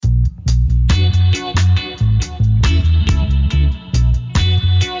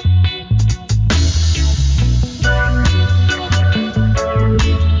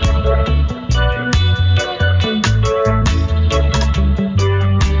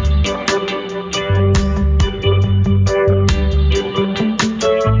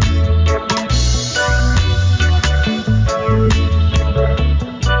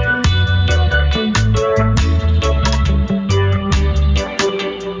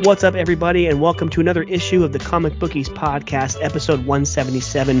What's up, everybody, and welcome to another issue of the Comic Bookies Podcast. Episode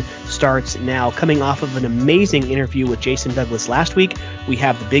 177 starts now. Coming off of an amazing interview with Jason Douglas last week, we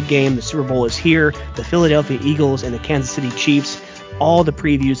have the big game. The Super Bowl is here. The Philadelphia Eagles and the Kansas City Chiefs. All the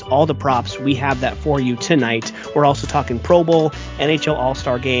previews, all the props, we have that for you tonight. We're also talking Pro Bowl, NHL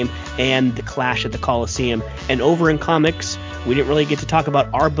All-Star Game, and the Clash at the Coliseum. And over in comics, we didn't really get to talk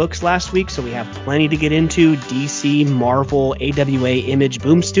about our books last week, so we have plenty to get into. DC, Marvel, AWA, Image,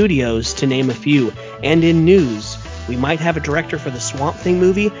 Boom Studios, to name a few. And in news, we might have a director for the Swamp Thing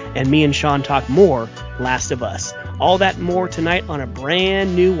movie, and me and Sean talk more Last of Us. All that and more tonight on a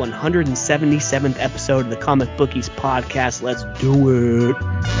brand new 177th episode of the Comic Bookies Podcast. Let's do it.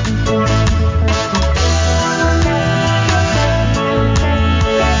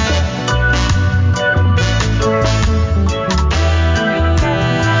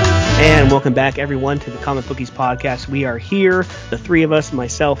 And welcome back, everyone, to the Comic Bookies Podcast. We are here, the three of us,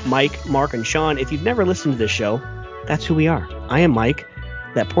 myself, Mike, Mark, and Sean. If you've never listened to this show, that's who we are. I am Mike.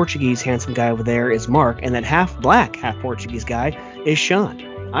 That Portuguese handsome guy over there is Mark, and that half black, half Portuguese guy is Sean.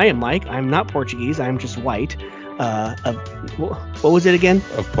 I am Mike. I'm not Portuguese. I'm just white. What was it again?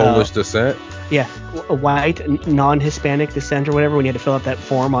 Of Polish descent. Yeah, a white, non-Hispanic descent or whatever. When you had to fill out that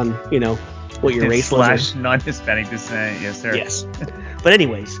form on, what your race was. / non-Hispanic descent. Yes, sir. Yes. But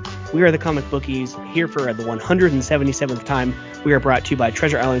anyways, we are the Comic Bookies here for the 177th time. We are brought to you by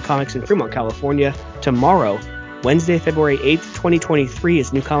Treasure Island Comics in Fremont, California. Tomorrow, Wednesday, February 8th, 2023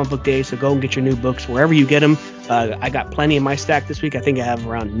 is New Comic Book Day, so go and get your new books wherever you get them. I got plenty in my stack this week. I think I have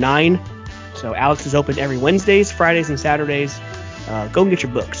around 9. So Alex is open every Wednesdays, Fridays, and Saturdays. Go and get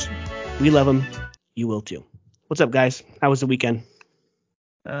your books. We love them. You will too. What's up, guys? How was the weekend?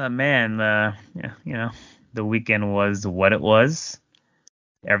 The weekend was what it was.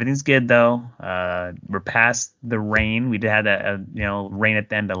 Everything's good though. We're past the rain. We did have that rain at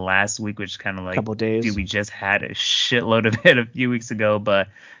the end of last week, which is kind of like couple days. Dude, we just had a shitload of it a few weeks ago, but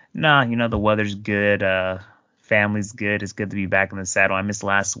the weather's good. Family's good. It's good to be back in the saddle. I missed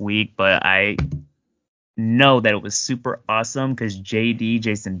last week, but I know that it was super awesome because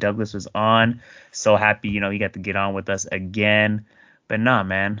Jason Douglas was on. So happy, he got to get on with us again. But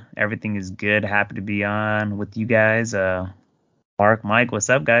man, everything is good. Happy to be on with you guys. Mark, Mike, what's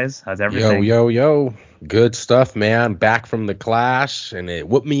up, guys? How's everything? Yo. Good stuff, man. Back from the Clash, and it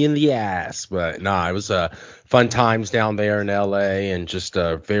whooped me in the ass. But it was fun times down there in LA, and just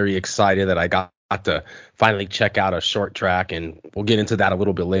very excited that I got to finally check out a short track, and we'll get into that a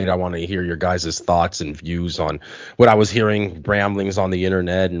little bit later. I want to hear your guys' thoughts and views on what I was hearing, ramblings on the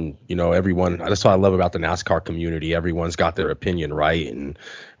internet, and everyone. That's what I love about the NASCAR community. Everyone's got their opinion, right? And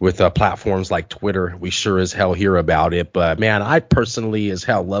with platforms like Twitter, we sure as hell hear about it. But man, I personally as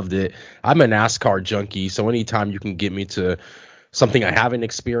hell loved it. I'm a NASCAR junkie, so anytime you can get me to something I haven't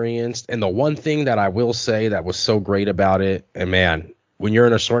experienced, and the one thing that I will say that was so great about it, and man, when you're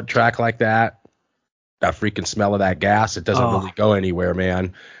in a short track like that freaking smell of that gas, it doesn't really go anywhere,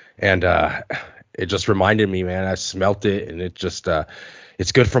 man. And it just reminded me, man, I smelt it, and it just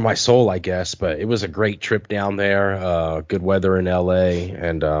it's good for my soul, I guess. But it was a great trip down there. Good weather in LA,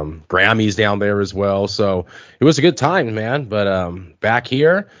 and Grammys down there as well. So it was a good time, man. But back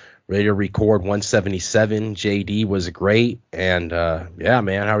here, ready to record 177. JD was great. And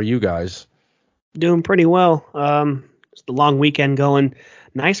man, how are you guys? Doing pretty well. It's the long weekend going.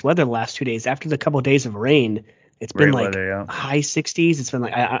 Nice weather the last 2 days. After the couple of days of rain, it's been like high 60s. It's been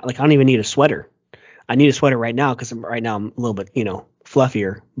like I don't even need a sweater. I need a sweater right now because right now I'm a little bit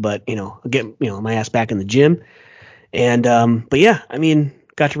fluffier. But I'll get my ass back in the gym. And but yeah,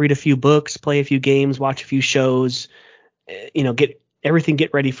 got to read a few books, play a few games, watch a few shows. Get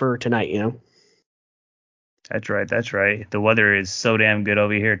ready for tonight. That's right. The weather is so damn good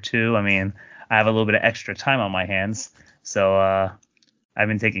over here too. I have a little bit of extra time on my hands, so I've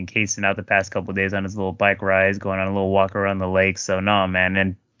been taking Kason out the past couple of days on his little bike rides, going on a little walk around the lake. So man,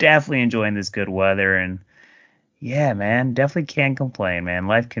 and definitely enjoying this good weather. And yeah, man, definitely can't complain, man.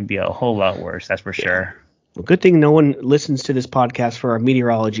 Life can be a whole lot worse, that's for sure. Well, good thing no one listens to this podcast for our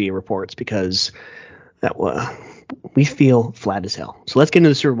meteorology reports, because we feel flat as hell. So let's get into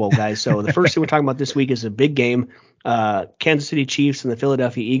the Super Bowl, guys. So the first thing we're talking about this week is a big game. Kansas City Chiefs and the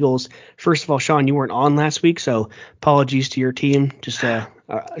Philadelphia Eagles. First of all, Sean, you weren't on last week, so apologies to your team. Just a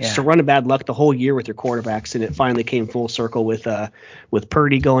run of bad luck the whole year with your quarterbacks, and it finally came full circle with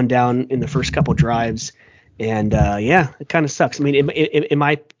Purdy going down in the first couple drives. And it kind of sucks. In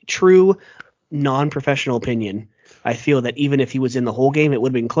my true non-professional opinion, I feel that even if he was in the whole game, it would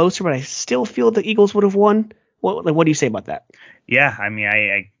have been closer, but I still feel the Eagles would have won. What do you say about that? Yeah, I'm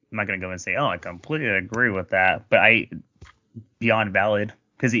not going to go and say, I completely agree with that, but beyond valid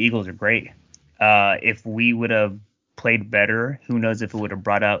because the Eagles are great. If we would have played better, who knows if it would have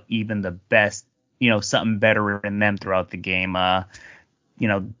brought out even the best, something better in them throughout the game.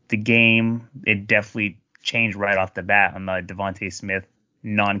 The game, it definitely changed right off the bat on the Devontae Smith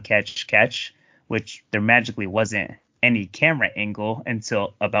catch, which there magically wasn't any camera angle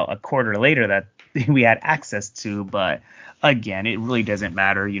until about a quarter later that we had access to. But again, it really doesn't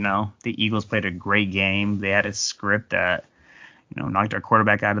matter. The Eagles played a great game. They had a script that, knocked our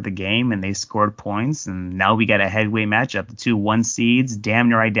quarterback out of the game, and they scored points. And now we got a heavyweight matchup. The 2 1 seeds, damn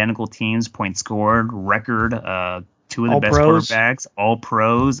near identical teams, points scored, record, two of the All best pros. quarterbacks, all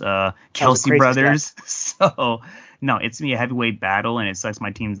pros, Kelsey brothers. So, no, it's going to be a heavyweight battle, and it sucks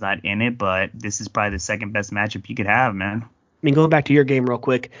my team's not in it, but this is probably the second best matchup you could have, man. I mean, going back to your game real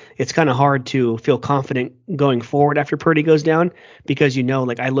quick, it's kind of hard to feel confident going forward after Purdy goes down because,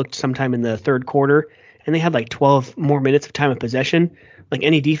 I looked sometime in the third quarter and they had like 12 more minutes of time of possession. Like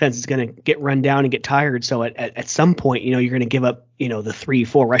any defense is going to get run down and get tired. So at some point, you're going to give up, the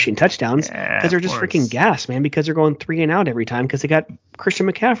 3-4 rushing touchdowns because they're just freaking gas, man, because they're going 3 and out every time because they got Christian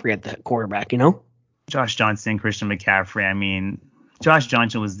McCaffrey at the quarterback, Josh Johnson, Christian McCaffrey. I mean, Josh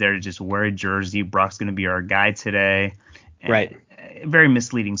Johnson was there to just wear a jersey. Brock's going to be our guy today. Right. Very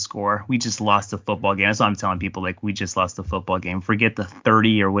misleading score. We just lost the football game. That's what I'm telling people. Like, we just lost the football game. Forget the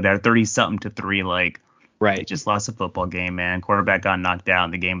 30 or whatever, 30 something to 3. Like, right. We just lost the football game, man. Quarterback got knocked out,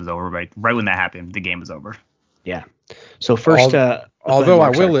 and the game was over. Right when that happened, the game was over. Yeah. So first, although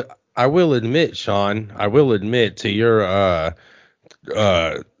I will admit, Sean, to your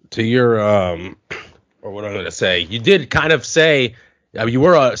or what I'm going to say, you did kind of say. You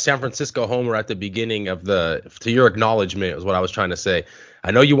were a San Francisco homer at the beginning of to your acknowledgement is what I was trying to say.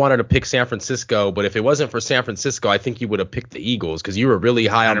 I know you wanted to pick San Francisco, but if it wasn't for San Francisco, I think you would have picked the Eagles because you were really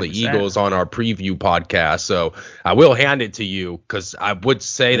high 100%. On the Eagles on our preview podcast. So I will hand it to you because I would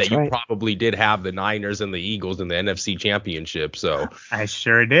say that you probably did have the Niners and the Eagles in the NFC Championship. So I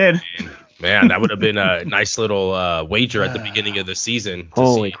sure did. Man, that would have been a nice little wager at the beginning of the season.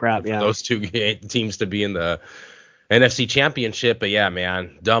 Holy crap, yeah. For those two teams to be in the NFC Championship, but yeah,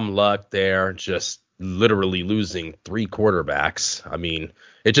 man, dumb luck there, just literally losing 3 quarterbacks. I mean,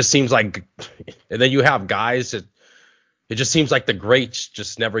 it just seems like, and then you have guys that, it just seems like the greats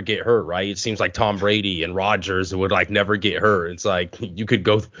just never get hurt, right? It seems like Tom Brady and Rodgers would like never get hurt. It's like you could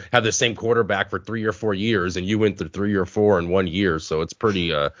go have the same quarterback for 3 or 4 years, and you went through 3 or 4 in 1 year, so it's pretty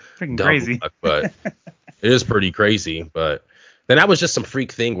freaking crazy. Luck, but it is pretty crazy. But then that was just some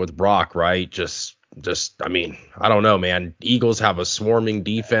freak thing with Brock, right? Just I mean, I don't know, man. Eagles have a swarming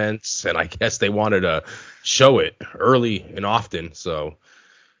defense, and I guess they wanted to show it early and often, so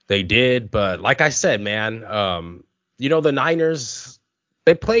they did. But like I said, man, the Niners,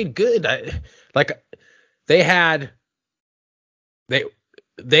 they played good. They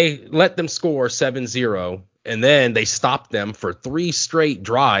let them score 7-0. And then they stopped them for 3 straight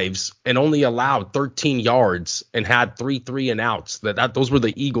drives and only allowed 13 yards and had 3 3-and-outs. Those were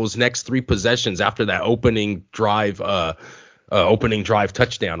the Eagles' next 3 possessions after that opening drive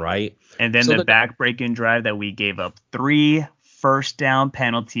touchdown, right? And then the back-breaking drive that we gave up 3 first down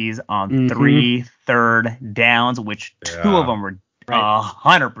penalties on 3 third downs, which 2 of them were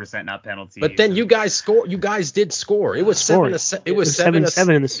 100% not penalties. But then you guys score. You guys did score. It was 7-7. It was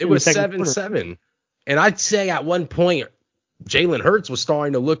 7-7. It was 7-7. And I'd say at one point, Jalen Hurts was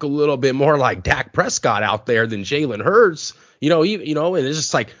starting to look a little bit more like Dak Prescott out there than Jalen Hurts. And it's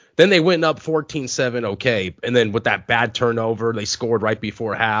just like then they went up 14-7, okay. And then with that bad turnover, they scored right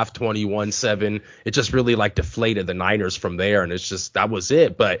before half, 21-7. It just really like deflated the Niners from there, and it's just that was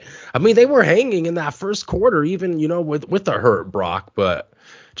it. But I mean, they were hanging in that first quarter, even with the hurt Brock, but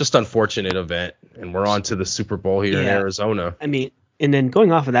just unfortunate event. And we're on to the Super Bowl here in Arizona. I mean. And then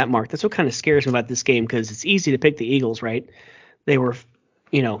going off of that, Mark, that's what kind of scares me about this game because it's easy to pick the Eagles, right? They were,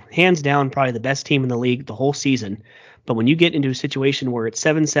 hands down probably the best team in the league the whole season. But when you get into a situation where it's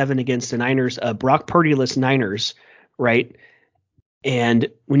 7-7 against the Niners, Brock Purdy-less Niners, right? And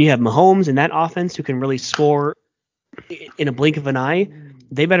when you have Mahomes and that offense who can really score in a blink of an eye,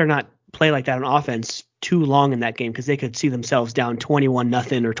 they better not play like that on offense too long in that game because they could see themselves down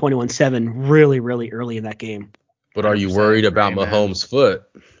 21-0 or 21-7 really, really early in that game. But are you worried about Mahomes' foot,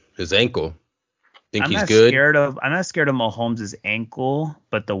 his ankle? Think he's good? I'm not scared of Mahomes' ankle,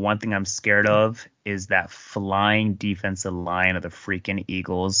 but the one thing I'm scared of is that flying defensive line of the freaking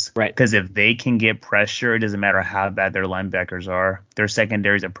Eagles. Right. Because if they can get pressure, it doesn't matter how bad their linebackers are. Their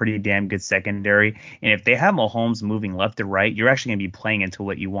secondary is a pretty damn good secondary. And if they have Mahomes moving left to right, you're actually going to be playing into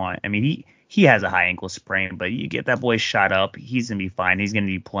what you want. I mean, he has a high ankle sprain, but you get that boy shot up, he's going to be fine. He's going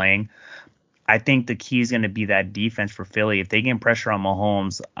to be playing. I think the key is going to be that defense for Philly. If they get pressure on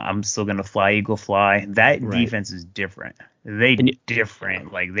Mahomes, I'm still going to fly, Eagle fly. That Right. defense is different. They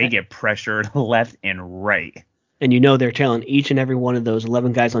different. Like, they get pressured left and right. And they're telling each and every one of those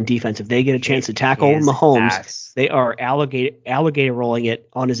 11 guys on defense, if they get a chance to tackle His Mahomes, ass. they are alligator rolling it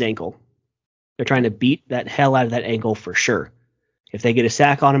on his ankle. They're trying to beat that hell out of that ankle for sure. If they get a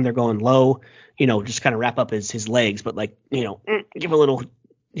sack on him, they're going low, just kind of wrap up his legs, but like, give a little,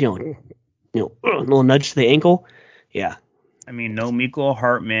 a little nudge to the ankle. Yeah. I mean, no Miko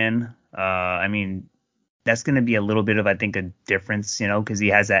Hartman. That's going to be a little bit of, I think, a difference, because he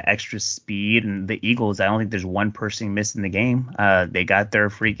has that extra speed. And the Eagles, I don't think there's one person missing the game. They got their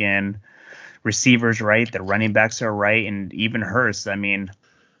freaking receivers right. The running backs are right. And even Hurst, I mean,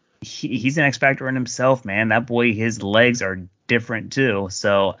 he's an X factor in himself, man. That boy, his legs are different too.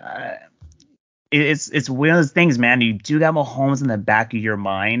 So it's one of those things, man. You do got Mahomes in the back of your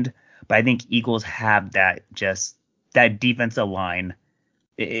mind, but I think Eagles have that defensive line.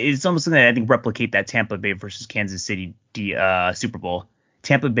 It's almost something that I think replicate that Tampa Bay versus Kansas City Super Bowl.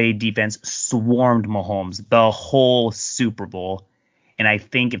 Tampa Bay defense swarmed Mahomes the whole Super Bowl. And I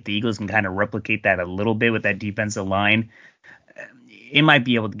think if the Eagles can kind of replicate that a little bit with that defensive line, it might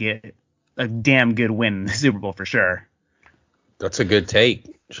be able to get a damn good win in the Super Bowl for sure. That's a good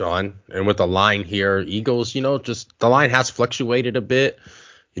take, Sean. And with the line here, Eagles, just the line has fluctuated a bit.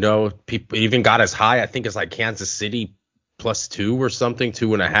 People even got as high, I think it's like Kansas City +2 or something,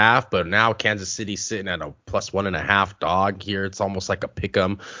 2.5. But now Kansas City's sitting at a +1.5 dog here. It's almost like a pick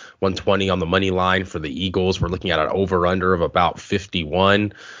 'em, 120 on the money line for the Eagles. We're looking at an over/under of about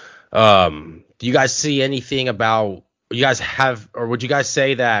 51. Do you guys see anything about? You guys have, or would you guys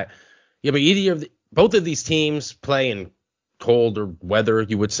say that? Yeah, but both of these teams play in colder weather,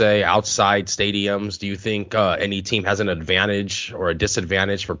 you would say, outside stadiums. Do you think any team has an advantage or a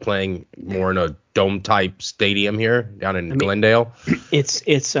disadvantage for playing more in a dome type stadium here down in Glendale?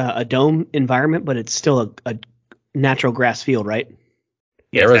 It's a dome environment, but it's still a natural grass field, right?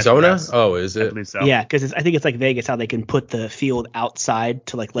 Yes, Arizona? Oh, is it? I believe so. Yeah, because I think it's like Vegas, how they can put the field outside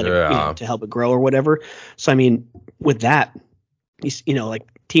to like let it, to help it grow or whatever. So I mean, with that, like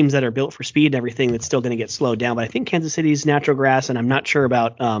teams that are built for speed and everything, that's still going to get slowed down. But I think Kansas City's natural grass, and I'm not sure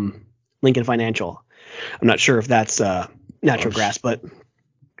about Lincoln Financial. I'm not sure if that's natural grass, but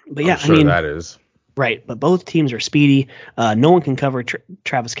yeah, I'm sure that is right. But both teams are speedy. No one can cover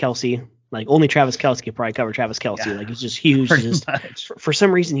Travis Kelce. Like only Travis Kelce could probably cover Travis Kelce. Yeah, like he's just huge. For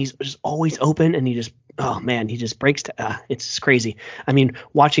some reason, he's just always open, and he just breaks. It's just crazy. I mean,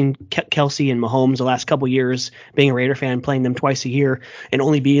 watching Kelce and Mahomes the last couple years, being a Raider fan, playing them twice a year, and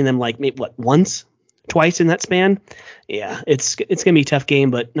only beating them like maybe twice in that span. Yeah, it's gonna be a tough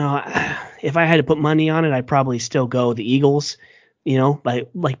game. But no, if I had to put money on it, I'd probably still go the Eagles.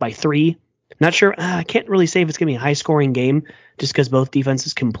 By 3. Not sure. I can't really say if it's going to be a high-scoring game just because both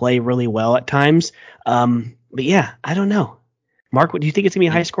defenses can play really well at times. But yeah, I don't know. Mark, do you think it's going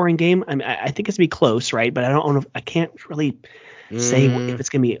to be a high-scoring game? I mean, I think it's going to be close, right? But I don't know. I can't really say if it's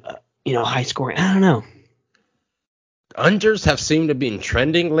going to be, high-scoring. I don't know. Unders have seemed to be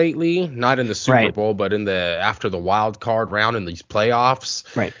trending lately, not in the Super Bowl, but after the wild card round in these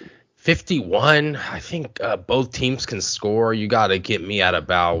playoffs. Right. 51. I think both teams can score. You got to get me at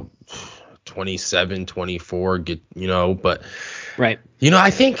about 27, 24, but right.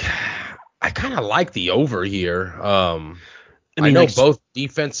 I think I kind of like the over here. I know both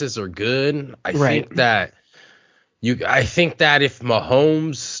defenses are good. I think that if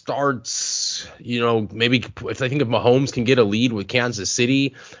Mahomes starts, maybe if Mahomes can get a lead with Kansas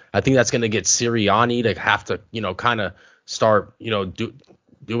City, I think that's going to get Sirianni to have to, kind of start,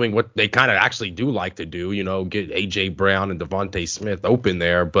 doing what they kind of actually do like to do, get AJ Brown and Devontae Smith open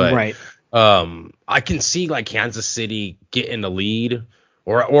there. But I can see like Kansas City getting the lead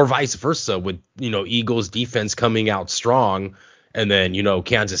or vice versa with, Eagles defense coming out strong and then,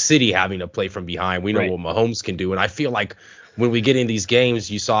 Kansas City having to play from behind. We know what Mahomes can do. And I feel like when we get in these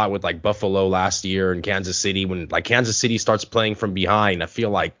games, you saw it with like Buffalo last year and Kansas City. When like Kansas City starts playing from behind, I feel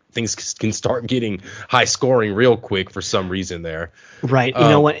like things can start getting high scoring real quick for some reason there. Right. You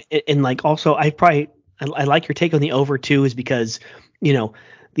know what? And like also, I like your take on the over too, is because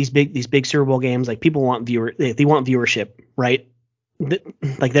these big Super Bowl games, like people want they want viewership, right?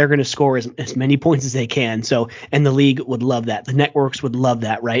 Like they're going to score as many points as they can. So, and the league would love that. The networks would love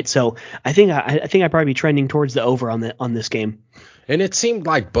that, right? So I think I'd probably be trending towards the over on this game. And it seemed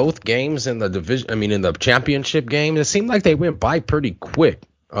like both games in the division, in the championship game, it seemed like they went by pretty quick.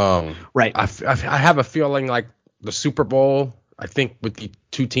 Right. I have a feeling like the Super Bowl, I think with the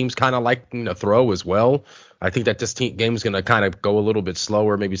two teams kind of liking to throw as well. I think that this game's going to kind of go a little bit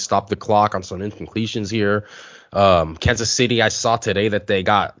slower, maybe stop the clock on some incompletions here. Kansas City, I saw today that they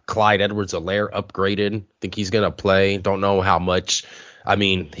got Clyde Edwards-Helaire upgraded. Think he's going to play. Don't know how much. I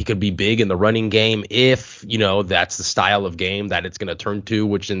mean, he could be big in the running game if, that's the style of game that it's going to turn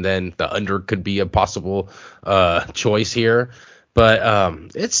to, and then the under could be a possible choice here.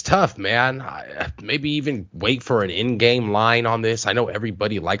 But it's tough, man. Maybe even wait for an in-game line on this. I know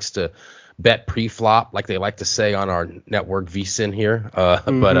everybody likes to bet pre-flop, like they like to say on our network VSiN here.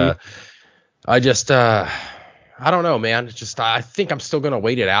 But I don't know, man. It's just I think I'm still going to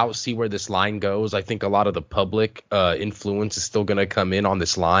wait it out, see where this line goes. I think a lot of the public influence is still going to come in on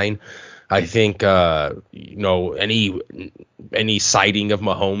this line. I think any sighting of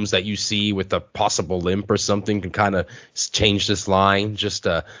Mahomes that you see with a possible limp or something can kind of change this line. I just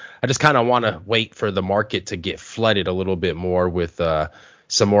kind of want to wait for the market to get flooded a little bit more with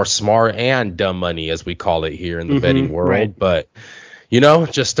some more smart and dumb money, as we call it here in the betting world. Right. But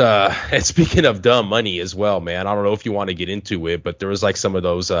and speaking of dumb money as well, man, I don't know if you want to get into it, but there was like some of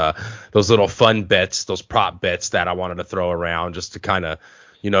those little fun bets, those prop bets that I wanted to throw around just to kind of,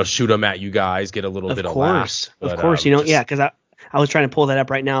 shoot them at you guys, get a little bit of laughs. Of course, because I was trying to pull that up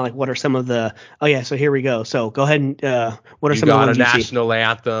right now. Like, what are some of the? Oh yeah, so here we go. So go ahead and what are some of the ones you see? You got a national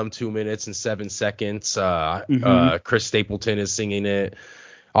anthem, 2 minutes and 7 seconds. Chris Stapleton is singing it.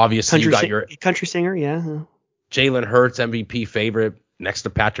 Obviously, you got your country singer, yeah. Jalen Hurts, MVP favorite, next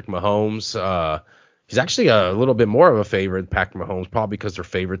to Patrick Mahomes. He's actually a little bit more of a favorite, Patrick Mahomes, probably because they're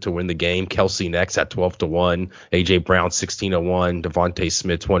favored to win the game. Kelsey next at 12-1, AJ Brown 16-1, Devontae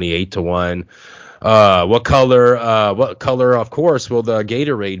Smith 28-1. What color? Of course, will the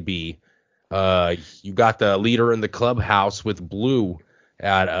Gatorade be? You got the leader in the clubhouse with blue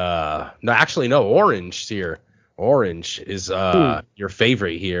at orange here. Orange is your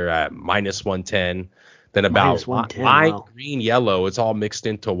favorite here at -110. Then about lime, green, yellow, it's all mixed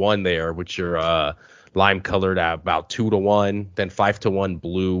into one there, with your lime colored at about 2-1, then 5-1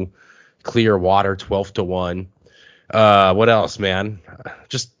 blue, clear water 12-1. What else, man?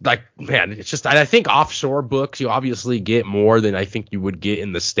 Just like, man, it's just, I think offshore books, you obviously get more than I think you would get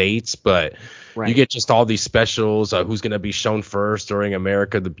in the States, but you get just all these specials. Who's going to be shown first during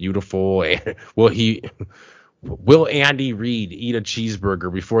America the Beautiful? And will Andy Reid eat a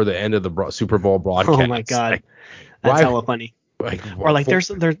cheeseburger before the end of the Super Bowl broadcast? Oh my God, that's hella funny. Or like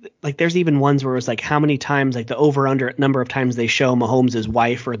there's even ones where it's like how many times, like the over under number of times they show Mahomes'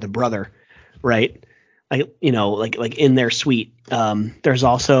 wife or the brother, right? Like like in their suite. There's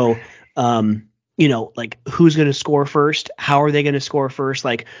also like who's going to score first? How are they going to score first?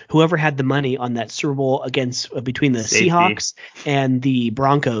 Like whoever had the money on that Super Bowl between the Seahawks and the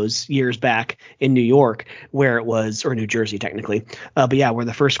Broncos years back in New York, where it was, or New Jersey technically. But yeah, where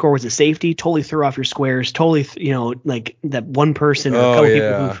the first score was a safety, totally threw off your squares, totally, like that one person or a couple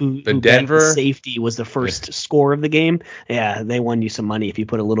people who Denver bet the safety was the first score of the game. Yeah, they won you some money if you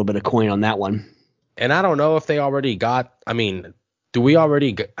put a little bit of coin on that one. And I don't know if they already got, do we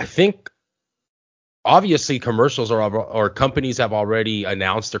already, I think, obviously commercials or companies have already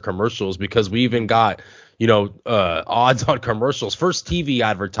announced their commercials, because we even got, odds on commercials. First TV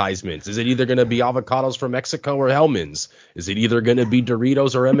advertisements. Is it either going to be avocados from Mexico or Hellman's? Is it either going to be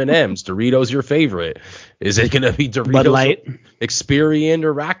Doritos or M&M's? Doritos your favorite. Is it going to be Doritos, Bud Light, Experian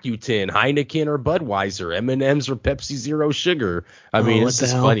or Rakuten, Heineken or Budweiser, M&M's or Pepsi Zero Sugar? This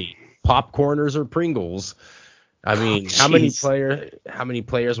is funny. Popcorners or Pringles? How many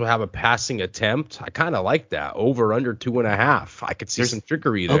players will have a passing attempt? I kind of like that. Over under 2.5. I could see some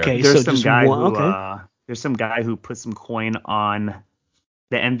trickery there. Okay, there's some guy who put some coin on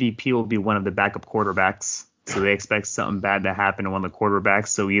the MVP will be one of the backup quarterbacks. So they expect something bad to happen to one of the quarterbacks.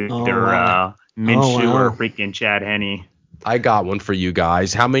 So either Minshew or freaking Chad Henne. I got one for you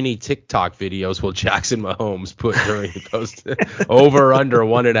guys. How many TikTok videos will Jackson Mahomes put during those? Over under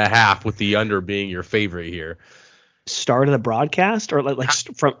 1.5, with the under being your favorite here. Start of the broadcast or like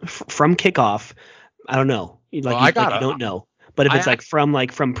from kickoff? I don't know. You don't know. But if it's from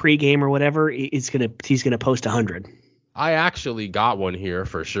pregame or whatever, he's gonna post 100. I actually got one here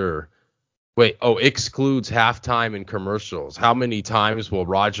for sure. Wait, excludes halftime and commercials. How many times will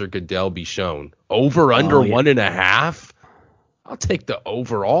Roger Goodell be shown? Over under 1.5? I'll take the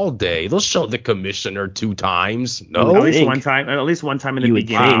over all day. They'll show the commissioner 2 times. No, at least one time in the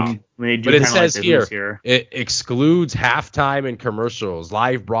beginning. When they do, but it says here it excludes halftime and commercials.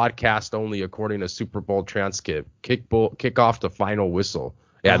 Live broadcast only according to Super Bowl transcript. Kickoff to final whistle.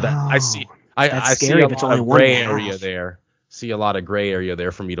 Yeah, I see. I see a lot of gray area there. see a lot of gray area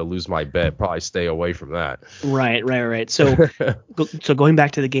there for me to lose my bet. Probably stay away from that. Right. So going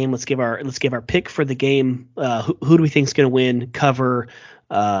back to the game, let's give our pick for the game. Who do we think is going to win? Cover.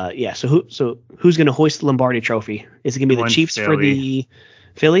 So who's going to hoist the Lombardi Trophy? Is it going to be the Chiefs Philly. for the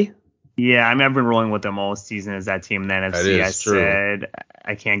Philly? Yeah, I mean, I've been rolling with them all season as that team in the NFC. I said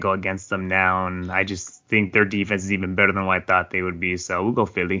I can't go against them now, and I just think their defense is even better than what I thought they would be. So we'll go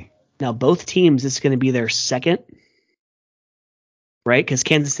Philly. Now both teams, it's going to be their second, right? Because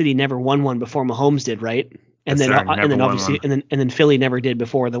Kansas City never won one before Mahomes did, right? And then obviously and then Philly never did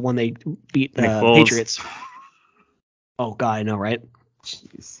before the one they beat the Patriots. Oh God, I know, right?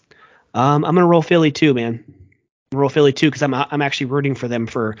 Jeez. I'm gonna roll Philly too, man. Roll Philly too because I'm actually rooting for them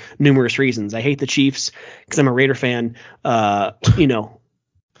for numerous reasons. I hate the Chiefs because I'm a Raider fan. One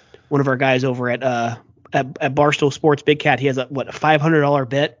of our guys over at Barstool Sports, Big Cat, he has a $500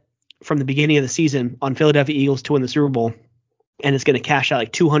 bet from the beginning of the season on Philadelphia Eagles to win the Super Bowl, and it's going to cash out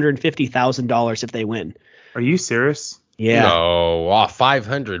like $250,000 if they win. Are you serious? Yeah. No,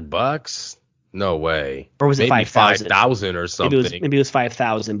 $500? No way. Or was it maybe 5,000 or something? Maybe it was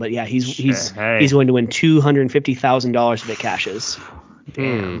 5,000. But yeah, he's going to win $250,000 if it cashes.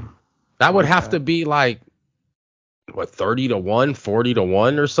 Damn. That would have to be like 30-1,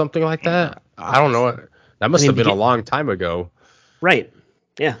 40-1, or something like that. I don't know. That must have been a long time ago. Right.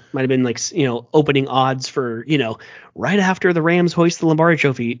 Yeah, might have been like opening odds for right after the Rams hoist the Lombardi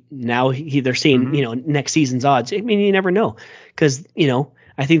Trophy. Now they're seeing next season's odds. I mean, you never know because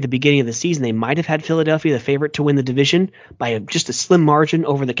I think the beginning of the season they might have had Philadelphia the favorite to win the division by just a slim margin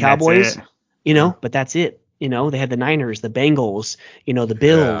over the Cowboys. But that's it. They had the Niners, the Bengals, the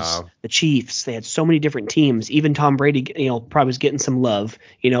Bills, the Chiefs. They had so many different teams. Even Tom Brady, probably was getting some love.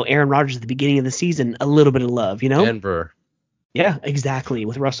 Aaron Rodgers at the beginning of the season, a little bit of love. Denver. Yeah, exactly.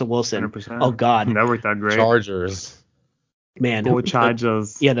 With Russell Wilson. 100%. Oh God. That worked out great. Chargers. Man.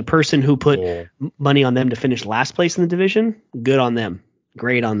 Chargers. The person who put money on them to finish last place in the division, good on them.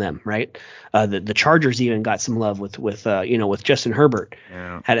 Great on them, right? The Chargers even got some love with Justin Herbert.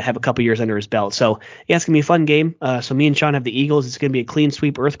 Yeah. Had to have a couple years under his belt. So yeah, it's gonna be a fun game. So me and Sean have the Eagles. It's gonna be a clean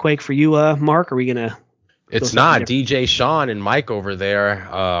sweep earthquake for you, Mark. Are we gonna? It's not. DJ, Sean, and Mike over there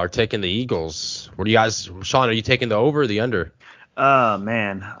are taking the Eagles. What do you guys? Sean, are you taking the over or the under?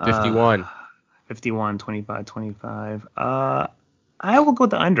 Man. 51. 51, 25, 25. I will go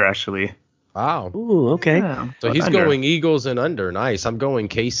with the under actually. Wow. Ooh, okay. Yeah, so he's going Eagles and under. Nice. I'm going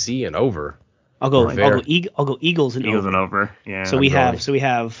KC and over. I'll go Eagles and Eagles over. and over. Yeah. So we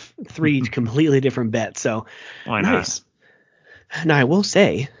have three completely different bets. So why nice. Not? Now I will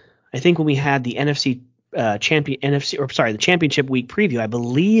say, I think when we had the the championship week preview, I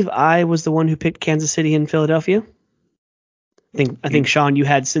believe I was the one who picked Kansas City and Philadelphia. I think Sean, you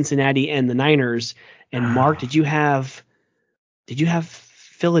had Cincinnati and the Niners, and Mark, did you have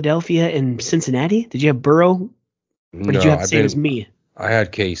Philadelphia and Cincinnati? Did you have Burrow? Or did you have the same as me? I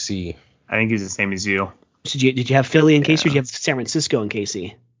had KC. I think he's the same as you. Did you have Philly and KC, or did you have San Francisco and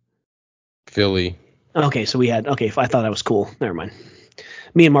KC? Philly. Okay, so I thought that was cool. Never mind.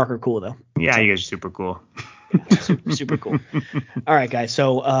 Me and Mark are cool though. Yeah, you guys are super cool. Super cool. All right, guys.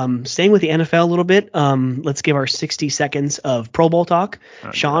 So staying with the NFL a little bit, let's give our 60 seconds of Pro Bowl talk.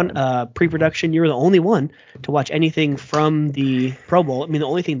 Sean, pre-production, you were the only one to watch anything from the Pro Bowl. I mean, the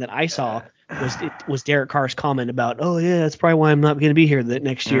only thing that I saw was Derek Carr's comment about, oh, yeah, that's probably why I'm not going to be here the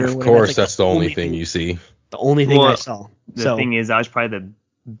next year. Of course, that's the only thing you see. The only thing I saw. The thing is, that was probably the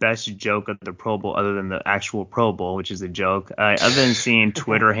best joke of the Pro Bowl other than the actual Pro Bowl, which is a joke. Other than seeing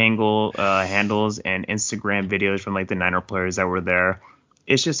Twitter handles and Instagram videos from like the Niner players that were there,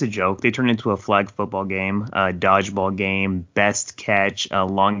 it's just a joke. They turned into a flag football game, a dodgeball game, best catch,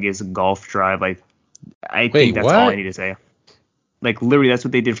 longest golf drive. Like, I think that's all I need to say. Like, literally, that's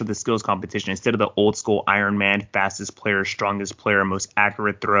what they did for the skills competition. Instead of the old school Iron Man, fastest player, strongest player, most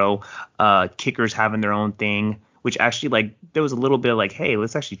accurate throw, kickers having their own thing, which actually, like, there was a little bit like, hey,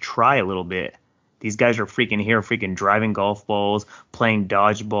 let's actually try a little bit. These guys are freaking driving golf balls, playing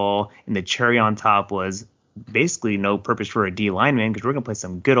dodgeball, and the cherry on top was basically no purpose for a D lineman because we're going to play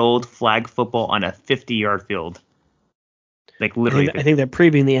some good old flag football on a 50-yard field. Like, literally. I think they're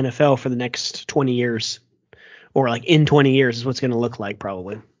previewing the NFL for the next 20 years. Or like in 20 years is what's going to look like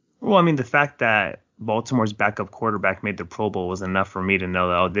probably. Well, I mean, the fact that Baltimore's backup quarterback made the Pro Bowl was enough for me to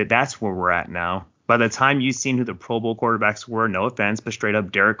know that that's where we're at now. By the time you've seen who the Pro Bowl quarterbacks were, no offense, but straight up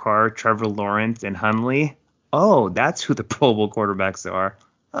Derek Carr, Trevor Lawrence, and Hundley, oh, that's who the Pro Bowl quarterbacks are.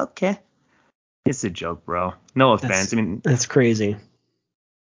 Okay. It's a joke, bro. No offense. That's crazy.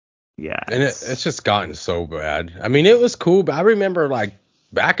 Yeah. And it's just gotten so bad. I mean, it was cool, but I remember like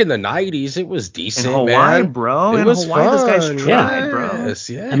back in the 90s, it was In decent, Hawaii, man. bro. It In was Hawaii, those guys fun. tried, bro. Yes,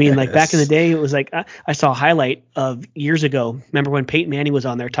 yes. I mean, like back in the day, it was like I saw a highlight of years ago. Remember when Peyton Manning was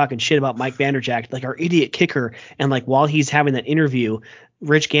on there talking shit about Mike Vanderjagt, like our idiot kicker, and like while he's having that interview,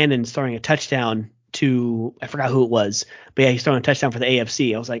 Rich Gannon's throwing a touchdown to, I forgot who it was, but yeah, he's throwing a touchdown for the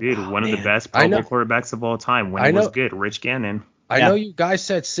AFC. I was like, Dude, oh, one of the man. best Pro Bowl quarterbacks of all time when I he was know. good, Rich Gannon. I Yeah. know you guys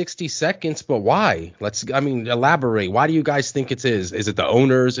said 60 seconds, but why? Elaborate. Why do you guys think it is? Is it the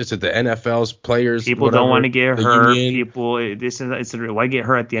owners? Is it the NFL's players? People whatever, don't want to get the hurt. union? Why get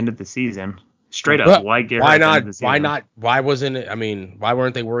hurt at the end of the season? Straight up, But why get hurt why at the end not? of the season? Why not? Why wasn't it? I mean, why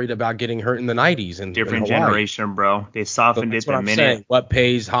weren't they worried about getting hurt in the 90s in Different Hawaii? generation, bro. They softened That's it what the I'm minute. saying. What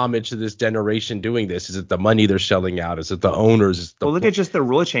pays homage to this generation doing this? Is it the money they're shelling out? Is it the owners? Is it the Well, look at just the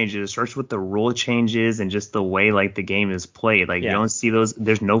rule changes. It starts with the rule changes and just the way like the game is played. Like Yeah. you don't see those.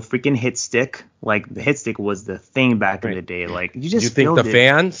 There's no freaking hit stick. Like the hit stick was the thing back in the day. Like you Do just you think filled the it.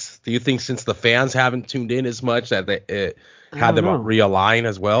 fans? Do you think since the fans haven't tuned in as much that it I had don't them know. realign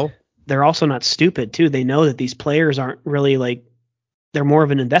as well? They're also not stupid too. They know that these players aren't really like, they're more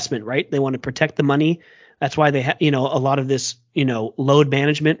of an investment, right? They want to protect the money. That's why they have, a lot of this, load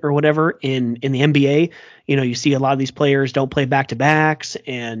management or whatever in the NBA. You see a lot of these players don't play back to backs,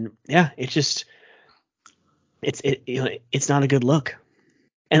 and yeah, it's just it's not a good look.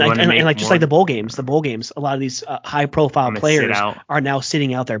 And You like wanna make like just more- like the bowl games, a lot of these high profile I'm gonna sit players out. are now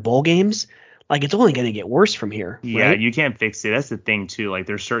sitting out their bowl games. Like it's only going to get worse from here. Yeah, right? you can't fix it. That's the thing too. Like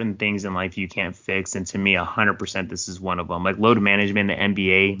there's certain things in life you can't fix, and to me, 100% this is one of them. Like load management in the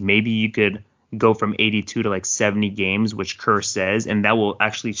NBA, maybe you could go from 82 to like 70 games, which Kerr says, and that will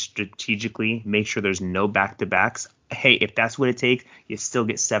actually strategically make sure there's no back-to-backs. Hey, if that's what it takes, you still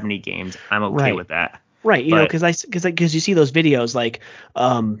get 70 games. I'm okay Right. with that. Right, But- because you see those videos like,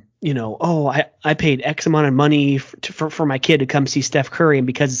 I paid X amount of money for my kid to come see Steph Curry, and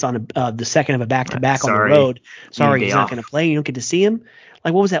because it's on the second of a back to back on the Sorry. road, Need a day he's not off. going to play. You don't get to see him.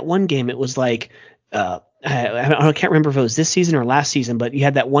 Like what was that one game? It was like, I can't remember if it was this season or last season, but you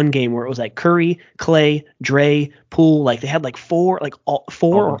had that one game where it was like Curry, Clay, Dre, Poole, like they had like four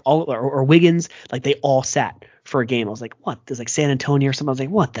or Wiggins, like they all sat for a game. I was like, what? There's like San Antonio or something. I was like,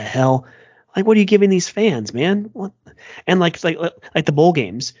 what the hell? Like, what are you giving these fans, man? What? And like the bowl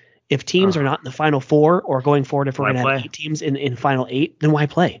games, if teams are not in the final four or going forward, if we're Why going to have play? 8 teams in final 8, then why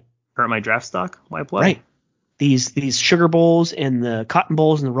play? Hurt my draft stock? Why play? Right. These Sugar Bowls and the Cotton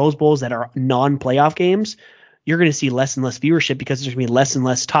Bowls and the Rose Bowls that are non-playoff games, you're going to see less and less viewership because there's going to be less and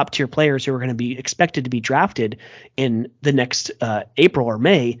less top-tier players who are going to be expected to be drafted in the next April or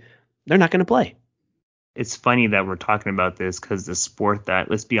May. They're not going to play. It's funny that we're talking about this because the sport that,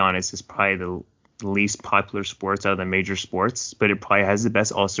 let's be honest, is probably the least popular sports out of the major sports, but it probably has the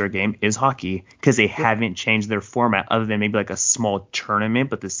best all-star game is hockey because they haven't changed their format other than maybe like a small tournament,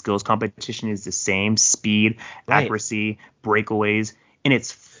 but the skills competition is the same, speed, Right. accuracy, breakaways, and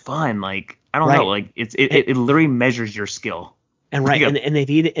it's fun. Like I don't Right. know, like it literally measures your skill. And right, Like and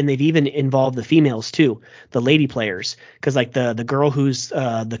they've even involved the females too, the lady players, because like the girl who's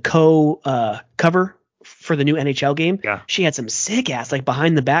the cover for the new NHL game, Yeah. she had some sick ass like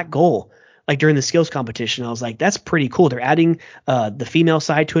behind the back goal, like during the skills competition. I was like, that's pretty cool. They're adding the female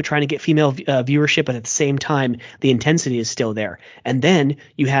side to it, trying to get female viewership, but at the same time, the intensity is still there. And then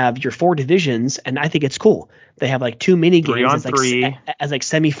you have your 4 divisions, and I think it's cool. They have like 2 mini 3 games on as like 3. as like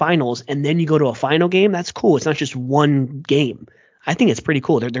semifinals, and then you go to a final game. That's cool. It's not just one game. I think it's pretty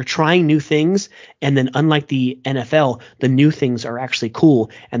cool. They're trying new things, and then unlike the NFL, the new things are actually cool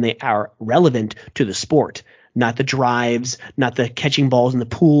and they are relevant to the sport, not the drives, not the catching balls in the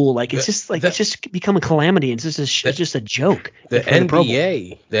pool. Like it's just become a calamity. It's just a joke. The for Pro Bowl.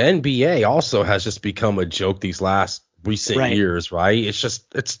 NBA also has just become a joke these last recent Right. years, right?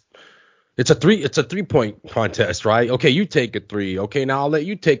 It's a 3-point contest, right? Okay, you take a 3. Okay, now I'll let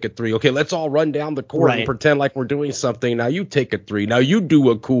you take a 3. Okay, let's all run down the court Right. and pretend like we're doing something. Now you take a 3. Now you do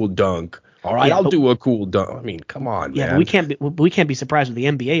a cool dunk. All right, Yeah, I'll but- do a cool dunk. I mean, come on, Yeah, man. but we can't be surprised with the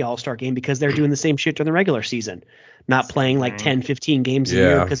NBA All-Star game because they're doing the same shit during the regular season, not playing like 10, 15 games a year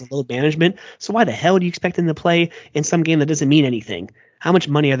Yeah. because of load management. So why the hell do you expect them to play in some game that doesn't mean anything? How much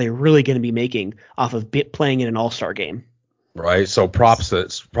money are they really going to be making off of playing in an All-Star game? Right. So props to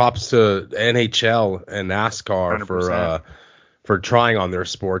NHL and NASCAR 100%. for trying on their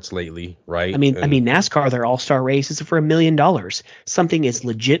sports lately, right? I mean NASCAR, their All-Star race is for $1 million. Something is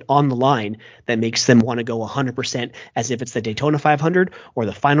legit on the line that makes them want to go 100% as if it's the Daytona 500 or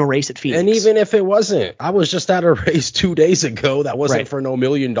the final race at Phoenix. And even if it wasn't, I was just at a race 2 days ago that wasn't Right. for no $1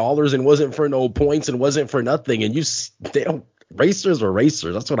 million and wasn't for no points and wasn't for nothing. And they don't. racers are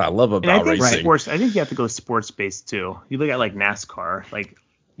racers. That's what I love And I about think racing. sports. I think you have to go sports based too. You look at like NASCAR, like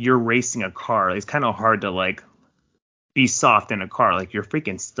you're racing a car. It's kind of hard to like be soft in a car. Like you're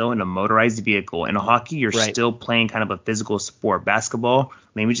freaking still in a motorized vehicle. In a hockey, you're still playing kind of a physical sport. Basketball,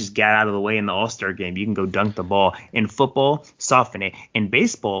 maybe just get out of the way in the All-Star game. You can go dunk the ball. In football, soften it. In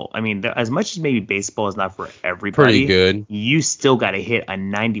baseball, I mean, as much as maybe baseball is not for everybody, Pretty good. You still got to hit a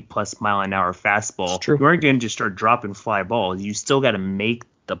 90+ mile an hour fastball. It's true. You aren't going to just start dropping fly balls. You still got to make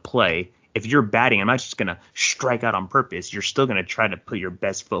the play. If you're batting, I'm not just going to strike out on purpose. You're still going to try to put your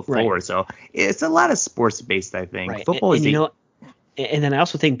best foot forward. So it's a lot of sports based, I think. Right. Football is and then I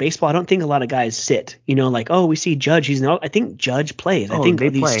also think baseball, I don't think a lot of guys sit. Like, oh, we see Judge. I think Judge plays. I think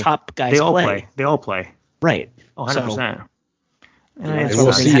these top guys play. They all play. Right. Oh, 100%. And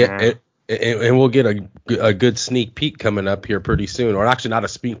we'll see it. And we'll get a good sneak peek coming up here pretty soon. Or actually not a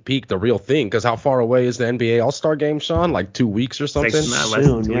sneak peek, the real thing. Because how far away is the NBA All-Star game, Sean? Like 2 weeks or something? Less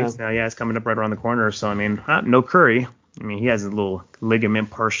than 2 weeks now. Yeah, it's coming up right around the corner. So, I mean, no Curry. I mean, he has a little ligament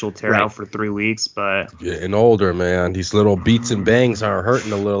partial tear out for 3 weeks, but getting older, man. These little beats and bangs are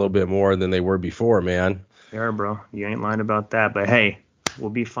hurting a little bit more than they were before, man. Yeah, bro. You ain't lying about that. But hey, we'll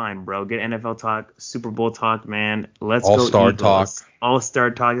be fine, bro. Get NFL talk, Super Bowl talk, man. Let's go All-Star talk.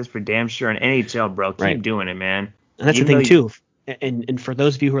 All-Star talk is for damn sure. And NHL, bro. Keep doing it, man. And that's the thing too. And for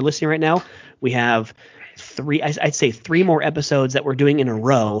those of you who are listening right now, we have I'd say three more episodes that we're doing in a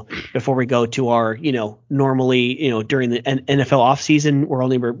row before we go to our, normally, during the NFL offseason, we're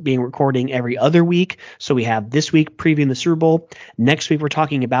only being recording every other week. So we have this week previewing the Super Bowl. Next week, we're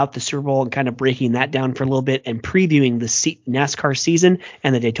talking about the Super Bowl and kind of breaking that down for a little bit and previewing the NASCAR season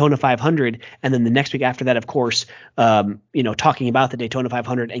and the Daytona 500. And then the next week after that, of course, talking about the Daytona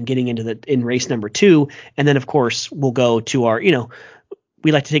 500 and getting in race number 2. And then, of course, we'll go to our,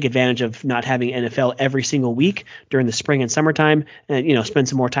 we like to take advantage of not having NFL every single week during the spring and summertime and, spend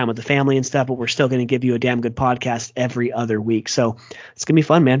some more time with the family and stuff, but we're still going to give you a damn good podcast every other week. So it's going to be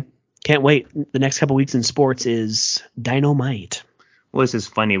fun, man. Can't wait. The next couple weeks in sports is dynamite. Well, it's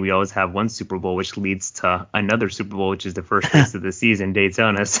just funny. We always have one Super Bowl, which leads to another Super Bowl, which is the first race of the season,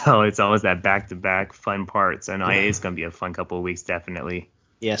 Daytona. So it's always that back-to-back fun part. So no, it's going to be a fun couple of weeks, definitely.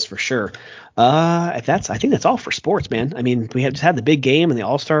 Yes, for sure. I think that's all for sports, man. I mean, we have just had the big game and the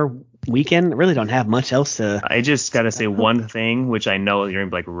All-Star weekend. I really don't have much else to. I just got to say one thing, which I know you're going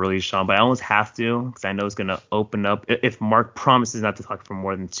to be like, really, Sean, but I almost have to because I know it's going to open up. If Mark promises not to talk for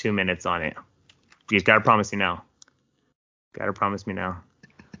more than 2 minutes on it, you just got to promise me now.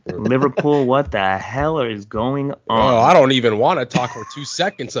 Liverpool, what the hell is going on? Oh, I don't even want to talk for 2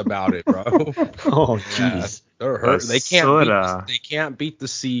 seconds about it, bro. Oh, jeez. They're hurt. They can't beat the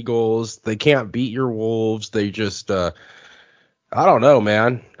Seagulls. They can't beat your Wolves. They just, I don't know,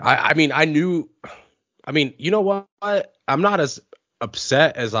 man. I mean, you know what? I'm not as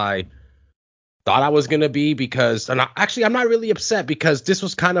upset as I thought I was going to be because, I'm not really upset because this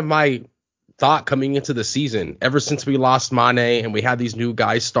was kind of my thought coming into the season ever since we lost Mane and we had these new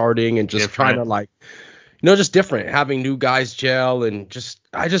guys starting and just trying to just different, having new guys gel and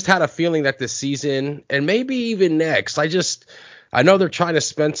I just had a feeling that this season and maybe even next, I know they're trying to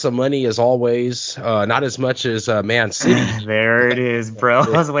spend some money as always, not as much as Man City. There it is, bro. I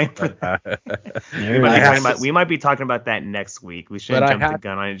was waiting for that. We might be talking about that next week. We shouldn't jump the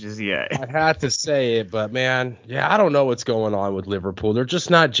gun on it just yet. I had to say it, but man, I don't know what's going on with Liverpool. They're just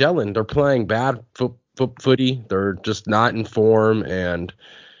not gelling. They're playing bad footy. They're just not in form, and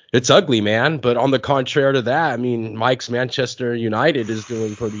it's ugly, man. But on the contrary to that, I mean, Mike's Manchester United is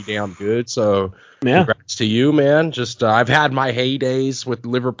doing pretty damn good. So congrats to you, man. Just I've had my heydays with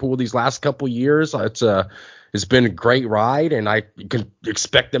Liverpool these last couple years. It's been a great ride, and I can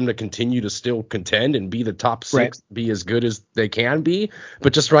expect them to continue to still contend and be the top 6, be as good as they can be.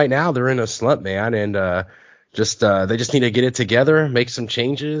 But just right now, they're in a slump, man, and they just need to get it together, make some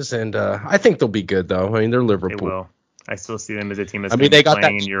changes, and I think they'll be good, though. I mean, they're Liverpool. They will. I still see them as a team that's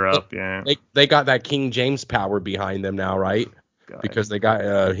playing in Europe. Yeah, they got that King James power behind them now, right? Because they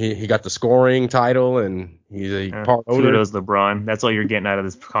got he got the scoring title and he's a part owner. Kudos, LeBron. That's all you're getting out of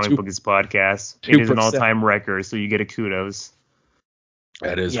this Comic Bookies podcast. 2%. It is an all-time record, so you get a kudos.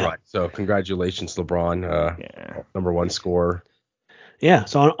 That is right. So congratulations, LeBron, number 1 scorer. Yeah.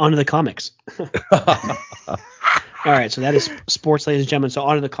 So on to the comics. All right. So that is sports, ladies and gentlemen. So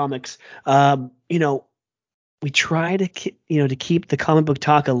on to the comics. We try to keep the comic book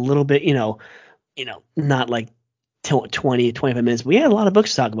talk a little bit, not like 20, 25 minutes. We had a lot of books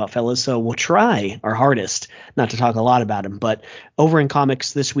to talk about, fellas, so we'll try our hardest not to talk a lot about them. But over in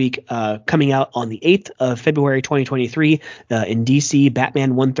comics this week, coming out on the 8th of February 2023 in DC,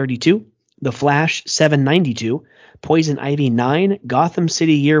 Batman 132. The Flash 792, Poison Ivy 9, Gotham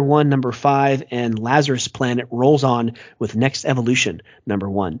City Year 1 number 5, and Lazarus Planet rolls on with Next Evolution number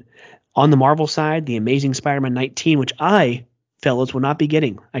 1. On the Marvel side, The Amazing Spider-Man 19, which I, fellas, will not be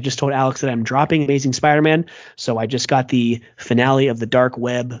getting. I just told Alex that I'm dropping Amazing Spider-Man, so I just got the finale of the Dark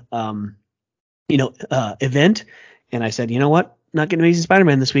Web event, and I said, you know what? Not getting Amazing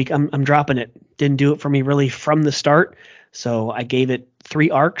Spider-Man this week. I'm dropping it. Didn't do it for me really from the start. So I gave it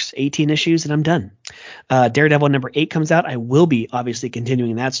 3 arcs, 18 issues, and I'm done. Daredevil number 8 comes out. I will be obviously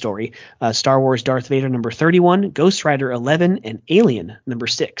continuing that story. Star Wars Darth Vader number 31, Ghost Rider 11, and Alien number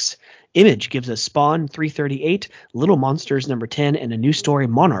 6. Image gives us Spawn 338, Little Monsters number 10, and a new story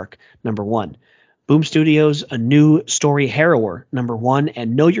Monarch number 1. Boom Studios, a new story Harrower number 1,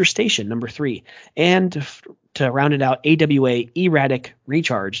 and Know Your Station number 3. And to round it out, AWA Erratic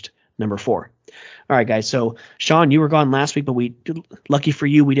Recharged number 4. All right, guys. So, Sean, you were gone last week, but lucky for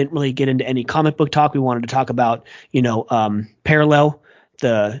you, we didn't really get into any comic book talk. We wanted to talk about, Parallel,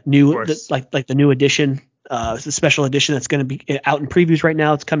 the new, the new edition, the special edition that's going to be out in previews right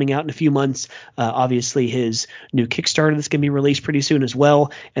now. It's coming out in a few months. Obviously, his new Kickstarter that's going to be released pretty soon as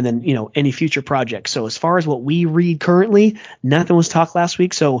well, and then any future projects. So, as far as what we read currently, nothing was talked last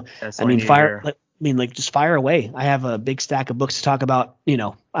week. So, just fire away. I have a big stack of books to talk about.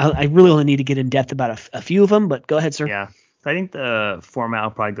 I really only need to get in depth about a few of them, but go ahead, sir. Yeah. So I think the format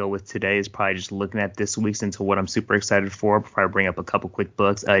I'll probably go with today is probably just looking at this week's into what I'm super excited for before I bring up a couple quick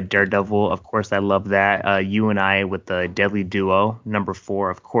books. Daredevil, of course, I love that. You and I with the Deadly Duo, number 4,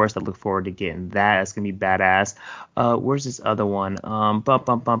 of course, I look forward to getting that. That's going to be badass. Where's this other one?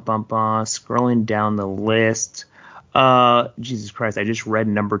 Scrolling down the list. Jesus Christ, I just read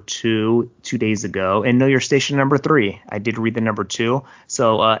number 2 days ago, and Know Your Station number 3. I did read the number 2,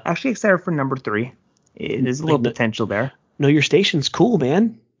 so actually excited for number 3. There's a little potential there. Know Your Station's cool,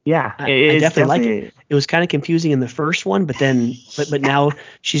 man. Yeah, I definitely like it. It was kind of confusing in the first one, but then but now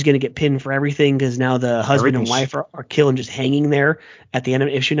she's going to get pinned for everything because now the husband and wife are killed and just hanging there at the end of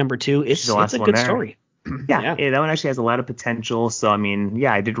issue number 2. It's a good story. Yeah, that one actually has a lot of potential. So,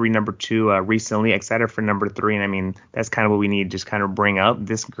 I did read number 2 recently. Excited for number 3. And, that's kind of what we need to just kind of bring up.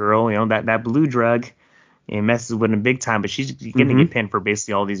 This girl, that blue drug, it messes with him big time. But she's going to get pinned for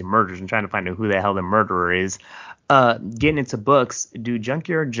basically all these murders and trying to find out who the hell the murderer is. Getting into books, dude,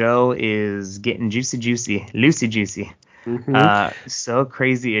 Junkyard Joe is getting loosey juicy. So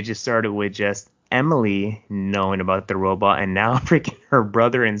crazy. It just started with just Emily knowing about the robot. And now freaking her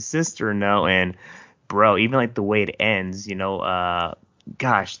brother and sister know. And bro, even like the way it ends, the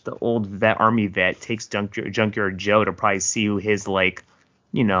old army vet takes Junkyard Joe to probably see who his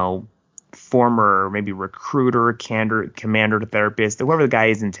former maybe recruiter, commander, therapist, whoever the guy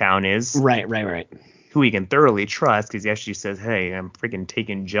is in town is. Right. Who he can thoroughly trust because he actually says, hey, I'm freaking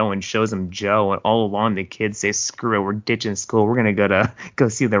taking Joe, and shows him Joe. And all along the kids say, screw it, we're ditching school. We're going to go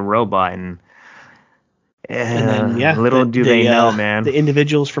see the robot. And then, little do they know, man. The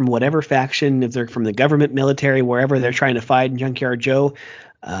individuals from whatever faction, if they're from the government, military, wherever they're trying to find Junkyard Joe,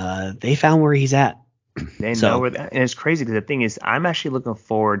 they found where he's at. They know where that, and it's crazy because the thing is, I'm actually looking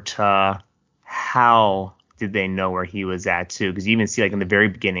forward to how did they know where he was at too? Because you even see in the very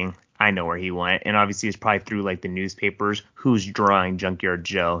beginning, I know where he went, and obviously it's probably through the newspapers who's drawing Junkyard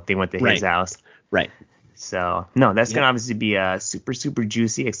Joe. They went to his house, right? So, no, that's going to obviously be super, super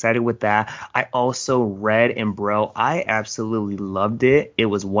juicy. Excited with that. I also read, and bro, I absolutely loved it. It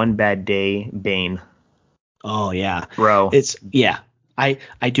was One Bad Day, Bane. Oh, yeah. Bro. I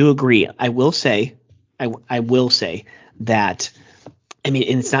do agree. I will say that, and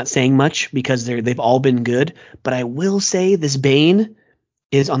it's not saying much because they've all been good, but I will say this Bane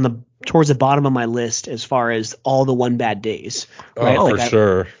is towards the bottom of my list as far as all the One Bad Days. Right? Oh, for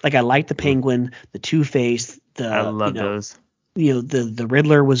sure. I like the Penguin, the Two-Face, I love those. The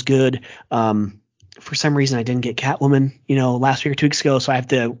Riddler was good. For some reason I didn't get Catwoman, last week or 2 weeks ago, so I have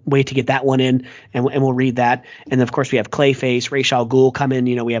to wait to get that one in, and we'll read that. And then of course we have Clayface, Ra's al Ghul coming.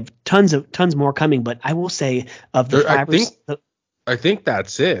 We have tons more coming. But I will say of the I think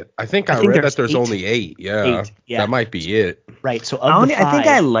that's it. I think I read that there's 8. Only 8. Yeah. That might be it. Right. So I think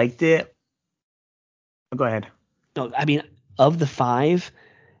I liked it. Oh, go ahead. No, of the 5,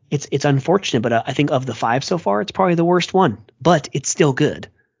 it's unfortunate, but I think of the 5 so far, it's probably the worst one. But it's still good.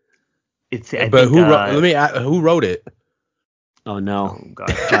 Who wrote it? Oh no! Oh,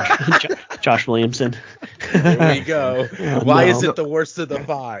 God. Josh Williamson. There we go. Why is it the worst of the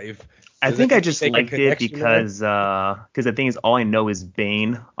 5? I think I just liked it because the thing is, all I know is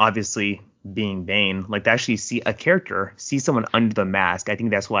Bane, obviously being Bane. To actually see a character, see someone under the mask, I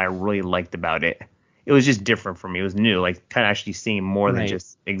think that's what I really liked about it. it was just different for me. It was new, like kind of actually seeing more than Right.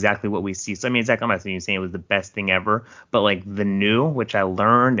 just exactly what we see. So I mean, Zach, I'm not saying it was the best thing ever, but like the new, which I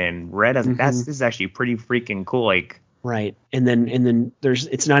learned and read, I was like, Mm-hmm. this is actually pretty freaking cool. Like, Right. And then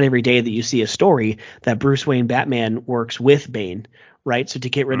it's not every day that you see a story that Bruce Wayne Batman works with Bane, right? So to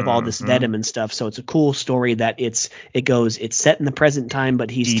get rid of all this mm-hmm, venom and stuff. So it's a cool story that it's set in the present time, but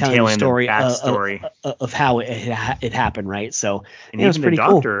he's telling the detailing the story backstory. of how it happened, right? So And yeah, it was even pretty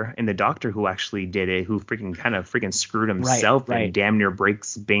cool. the doctor who actually did it, who freaking screwed Right, himself and right. damn near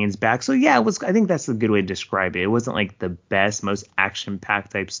breaks Bane's back. So yeah, it was. I think that's a good way to describe it. It wasn't like the best, most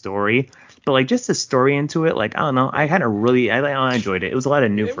action-packed type story, but like just the story into it, like I don't know, I kind of really, I enjoyed it. It was a lot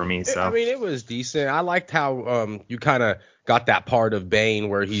of new for me. I So mean, it was decent. I liked how you kind of got that part of Bane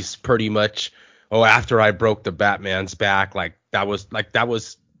where he's pretty much, oh, after I broke the Batman's back, that was like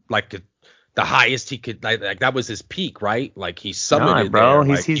the highest he could, like that was his peak, right? Like he no, summited bro, there,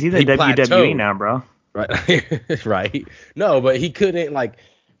 he's like he's he in the he WWE plateaued, now, bro. right? Right. No, but he couldn't, like,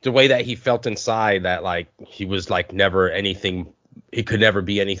 the way that he felt inside, that like he was like never anything, he could never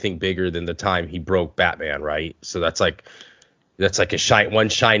be anything bigger than the time he broke Batman, right? So that's like one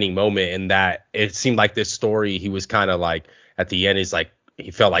shining moment, in that it seemed like this story, he was kind of like at the end, he's like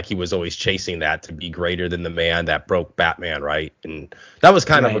he felt like he was always chasing that to be greater than the man that broke Batman, right? And that was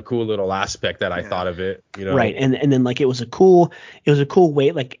kind of a Right. cool little aspect that I Yeah. thought of it, you Right. know. And then like it was a cool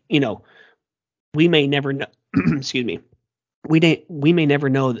way, like, we may never know excuse me. We may never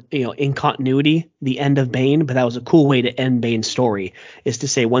know, in continuity the end of Bane, but that was a cool way to end Bane's story, is to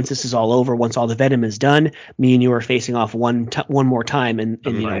say, once this is all over, once all the venom is done, me and you are facing off one more time, and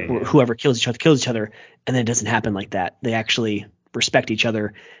Right. Yeah. whoever kills each other, and then it doesn't happen like that. They actually respect each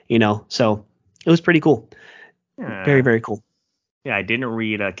other, So it was pretty cool, very Yeah. very cool. Yeah, I didn't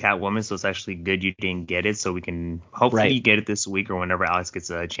read Catwoman, so it's actually good you didn't get it. So we can hopefully Right. get it this week or whenever Alex gets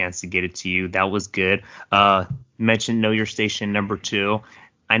a chance to get it to you. That was good. Mentioned Know Your Station #2.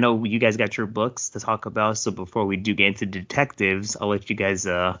 I know you guys got your books to talk about, so before we do get into detectives, I'll let you guys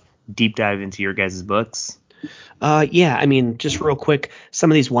deep dive into your guys' books. Yeah, I mean, just real quick,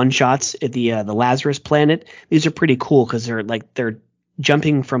 some of these one shots at the Lazarus Planet, these are pretty cool because they're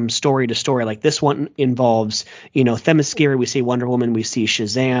jumping from story to story. Like this one involves, Themyscira, we see Wonder Woman, we see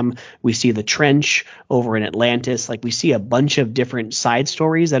Shazam, we see the Trench over in Atlantis. Like we see a bunch of different side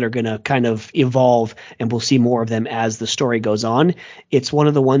stories that are gonna kind of evolve, and we'll see more of them as the story goes on. It's one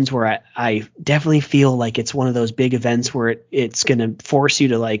of the ones where I definitely feel like it's one of those big events where it's gonna force you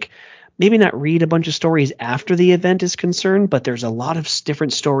to, like, maybe not read a bunch of stories after the event is concerned, but there's a lot of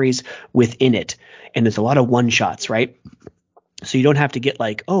different stories within it, and there's a lot of one shots, right? So you don't have to get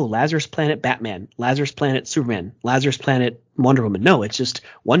like, oh, Lazarus Planet Batman, Lazarus Planet Superman, Lazarus Planet Wonder Woman. No, it's just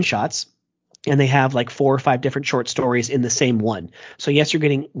one shots, and they have like 4 or 5 different short stories in the same one. So yes, you're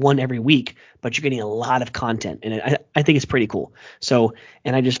getting one every week, but you're getting a lot of content, and I think it's pretty cool. So,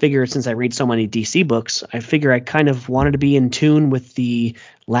 and I just figured, since I read so many DC books, I figure I kind of wanted to be in tune with the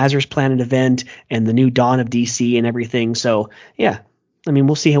Lazarus Planet event and the new dawn of DC and everything. So yeah, I mean,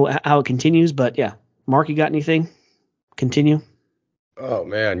 we'll see how it continues, but yeah. Mark, you got anything? Continue. Oh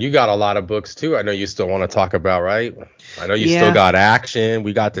man, you got a lot of books too. I know you still want to talk about, right? I know you still Yeah, got action.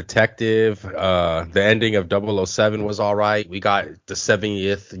 We got detective. The ending of 007 was all right. We got the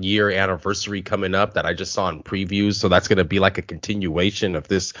 70th year anniversary coming up that I just saw in previews. So that's gonna be like a continuation of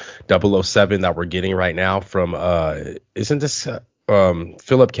this 007 that we're getting right now from isn't this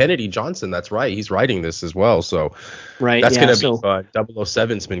Philip Kennedy Johnson? That's right. He's writing this as well. So right. that's Yeah. gonna be So fun.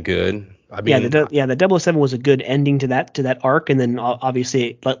 007's been good. I yeah, mean, the 007 was a good ending to that arc, and then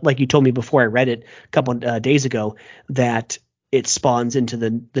obviously, like you told me before I read it a couple days ago, that it spawns into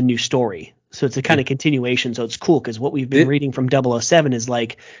the new story. So it's a kind of it continuation. So it's cool because what we've been did. reading from 007 is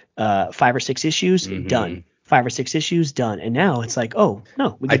like 5 or 6 issues Mhm. done, 5 or 6 issues done, and now it's like, oh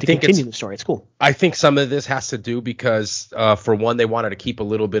no, we I get to think continue it's the story. It's cool. I think some of this has to do because, for one, they wanted to keep a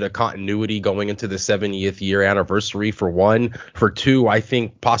little bit of continuity going into the 70th year anniversary, for one. For two, I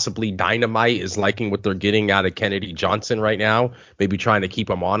think possibly Dynamite is liking what they're getting out of Kennedy Johnson right now, maybe trying to keep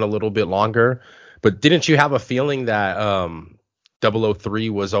him on a little bit longer. But didn't you have a feeling that 003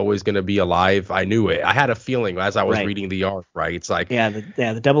 was always going to be alive? I knew it. I had a feeling as I was Right. reading the arc, right? It's like,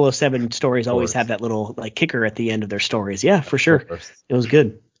 The 007 stories of always have course, that little like kicker at the end of their stories. Yeah, for of sure. course. It was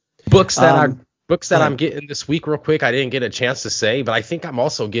good. Books that I Um, books Go that I'm ahead. getting this week real quick. I didn't get a chance to say, but I think I'm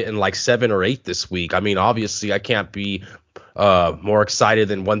also getting like 7 or 8 this week. I mean, obviously I can't be more excited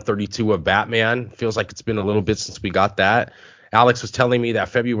than 132 of Batman. Feels like it's been a little bit since we got that. Alex was telling me that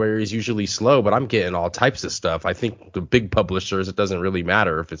February is usually slow, but I'm getting all types of stuff. I think the big publishers, it doesn't really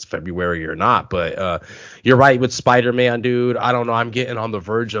matter if it's February or not. But you're right with Spider-Man, dude. I don't know. I'm getting on the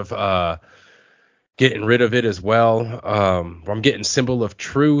verge of getting rid of it as well. I'm getting Symbol of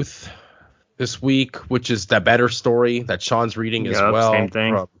Truth this week, which is the better story that Sean's reading as Yup, same well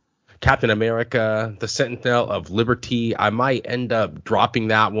thing. from Captain America, the Sentinel of Liberty. I might end up dropping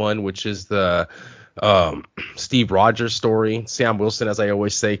that one, which is the Steve Rogers story. Sam Wilson, as I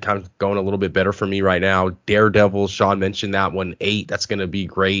always say, kind of going a little bit better for me right now. Daredevil, Sean mentioned that one, 8. That's going to be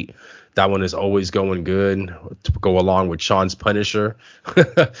great. That one is always going good to go along with Sean's Punisher.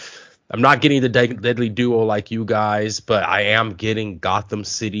 I'm not getting the Deadly Duo like you guys, but I am getting Gotham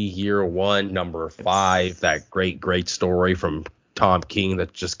City Year One, number 5. That great story from Tom King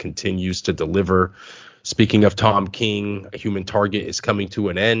that just continues to deliver. Speaking of Tom King, Human Target is coming to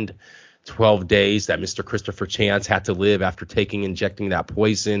an end. 12 days that Mr. Christopher Chance had to live after injecting that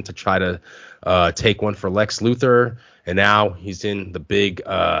poison to try to take one for Lex Luthor. And now he's in the big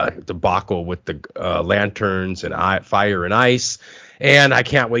debacle with the lanterns and fire and ice. And I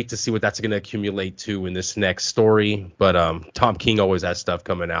can't wait to see what that's going to accumulate to in this next story. But Tom King always has stuff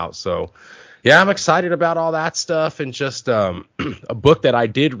coming out. So, yeah, I'm excited about all that stuff. And just a book that I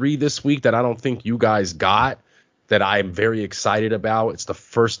did read this week that I don't think you guys got, that I'm very excited about. It's the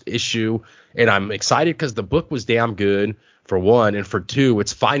first issue. And I'm excited because the book was damn good, for one. And for two,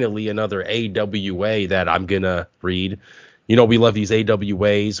 it's finally another AWA that I'm going to read. You know, we love these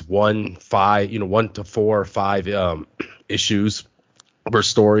AWAs, 1 to 4 or 5 issues per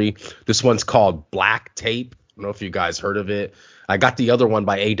story. This one's called Black Tape. I don't know if you guys heard of it. I got the other one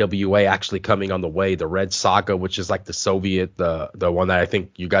by AWA actually coming on the way, the Red Saga, which is like the Soviet, the one that I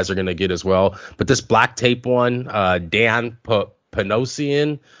think you guys are going to get as well. But this Black Tape one, Dan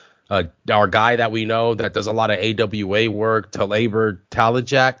Panosian, our guy that we know that does a lot of AWA work, Talajic,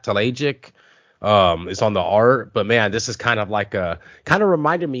 is on the art. But man, this is kind of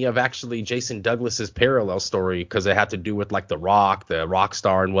reminded me of actually Jason Douglas's parallel story, because it had to do with like the rock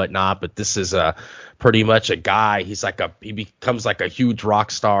star and whatnot. But this is pretty much a guy. He becomes like a huge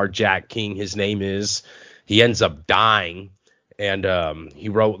rock star. Jack King, his name is. He ends up dying. And he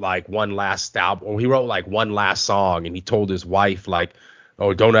wrote like one last album, or he wrote like one last song, and he told his wife like,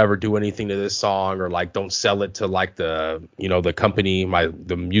 oh, don't ever do anything to this song, or like don't sell it to like the company,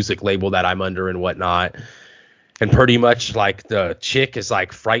 the music label that I'm under and whatnot. And pretty much like the chick is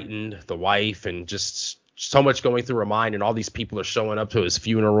like frightened, the wife, and just so much going through her mind, and all these people are showing up to his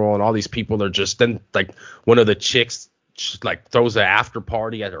funeral, and all these people are just, then like one of the chicks like throws an after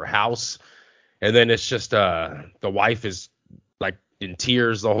party at her house, and then it's just the wife is like in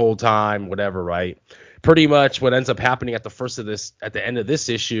tears the whole time, whatever, right? Pretty much what ends up happening at the end of this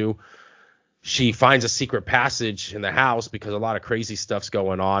issue, she finds a secret passage in the house because a lot of crazy stuff's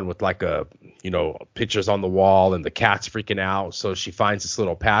going on with like pictures on the wall and the cat's freaking out. So she finds this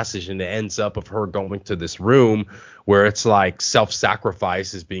little passage, and it ends up of her going to this room where it's like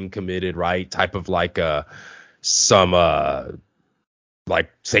self-sacrifice is being committed, right? Type of like some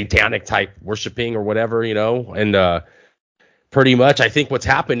like satanic type worshiping or whatever, and pretty much, I think what's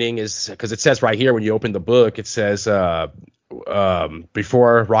happening is, because it says right here when you open the book, it says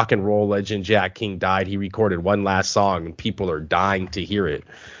before rock and roll legend Jack King died, he recorded one last song, and people are dying to hear it.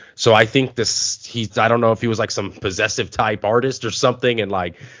 So I think I don't know if he was like some possessive type artist or something, and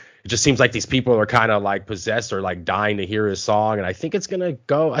like it just seems like these people are kind of like possessed or like dying to hear his song. And I think it's gonna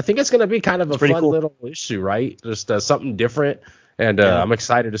be kind of a fun cool little issue, right? Just something different. And Yeah. I'm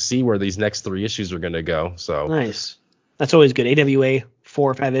excited to see where these next 3 issues are gonna go. So Nice. That's always good. AWA,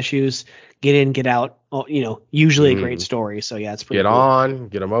 4 or 5 issues, get in, get out. Usually a great story. So yeah, it's pretty get cool. on,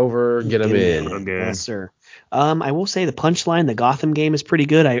 get them over, get them in. Okay. Yes, sir. I will say the Punchline, the Gotham game, is pretty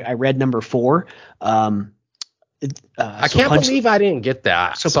good. I read number 4. I can't believe I didn't get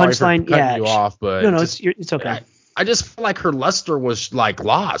that. So Sorry Punchline, for cutting you off, but no, it's okay. I just feel like her luster was like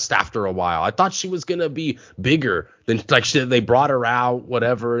lost after a while. I thought she was gonna be bigger than like they brought her out,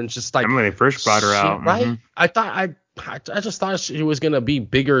 whatever, and just like I remember they first brought her out, right? mhm. I just thought she was gonna be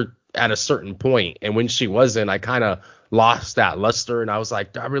bigger at a certain point, and when she wasn't, I kind of lost that luster, and I was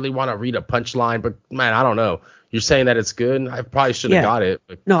like, I really want to read a Punchline, but man, I don't know. You're saying that it's good. I probably should have got it,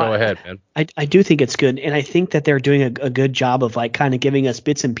 but go ahead, man. I do think it's good, and I think that they're doing a good job of like kind of giving us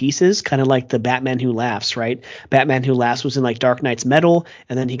bits and pieces, kind of like the Batman Who Laughs, right? Batman Who Laughs was in like Dark Knight's Metal,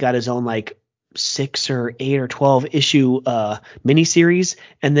 and then he got his own like 6 or 8 or 12 issue miniseries,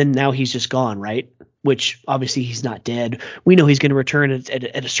 and then now he's just gone, right? which obviously he's not dead. We know he's going to return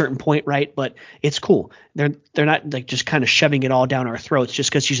at a certain point, right? But it's cool. They're not like just kind of shoving it all down our throats just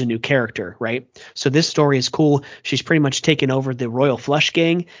because she's a new character, right? So this story is cool. She's pretty much taken over the Royal Flush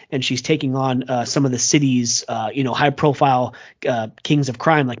Gang, and she's taking on some of the city's high profile kings of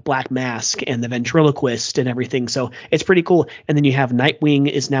crime like Black Mask and the Ventriloquist and everything. So it's pretty cool. And then you have Nightwing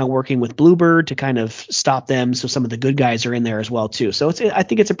is now working with Bluebird to kind of stop them. So some of the good guys are in there as well too. So I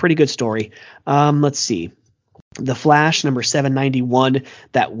think it's a pretty good story. Let's see. The Flash, number 791,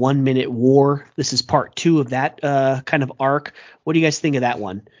 that 1 minute war. This is part 2 of that kind of arc. What do you guys think of that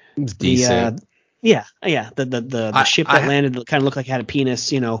one? It's decent. Yeah. The ship that landed kind of looked like it had a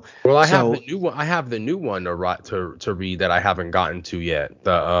penis, Well, I have So the new one. I have the new one to read that I haven't gotten to yet.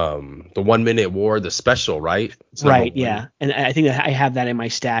 The 1 minute war, the special, right? It's right, yeah. And I think that I have that in my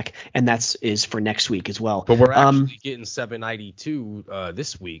stack, and is for next week as well. But we're actually getting 792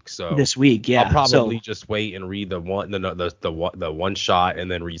 this week, so this week, yeah. I'll probably just wait and read the one shot and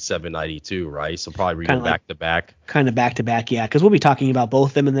then read 792, right? So probably read them back to back. Kind of back to back, yeah, because we'll be talking about both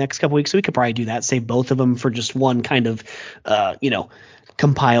of them in the next couple weeks, so we could probably do that, save both of them for just one kind of,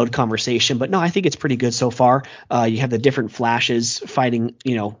 compiled conversation. But no, I think it's pretty good so far. You have the different Flashes fighting,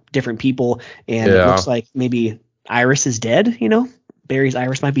 different people, and it looks like maybe Iris is dead. Barry's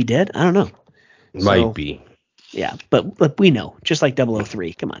Iris might be dead. I don't know. Might be. Yeah, but we know, just like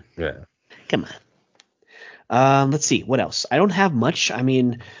 003. Come on. Yeah. Come on. Let's see what else. I don't have much. I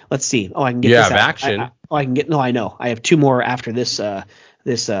mean, let's see. Oh, I can get this out. Action. I can get. No, I know. I have 2 more after this.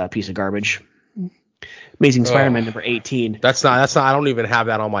 This piece of garbage. Amazing Spider-Man number 18. That's not. I don't even have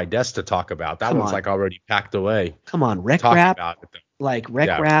that on my desk to talk about. That one's like already packed away. Come on, Rec Rap.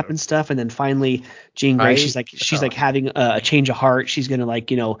 Rap and stuff, and then finally Jean Grey. She's like having a change of heart. She's gonna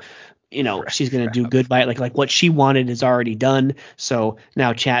she's gonna do good by it. Like what she wanted is already done. So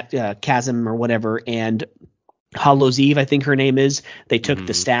now Chasm or whatever and Hollow's Eve, I think her name is. They took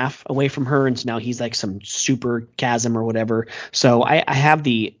the staff away from her, and so now he's like some super Chasm or whatever. So I have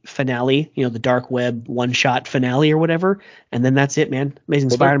the finale, the Dark Web one-shot finale or whatever, and then that's it, man.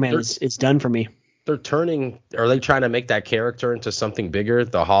 Amazing Spider-Man is done for me. Are they trying to make that character into something bigger,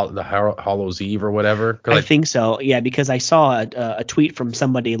 the Hollow's Eve or whatever? I think so, yeah, because I saw a tweet from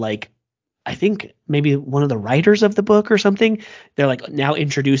somebody I think maybe one of the writers of the book or something. They're like now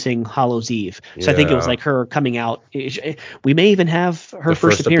introducing Hollow's Eve. So I think it was like her coming out. We may even have her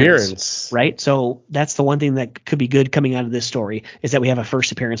first appearance, right? So that's the one thing that could be good coming out of this story is that we have a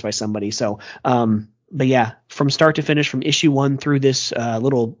first appearance by somebody. So, but yeah, from start to finish, from issue 1 through this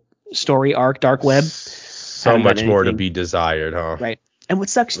little story arc, Dark Web. So much more to be desired, huh? Right. And what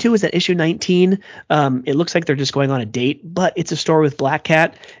sucks too is that issue 19, it looks like they're just going on a date, but it's a story with Black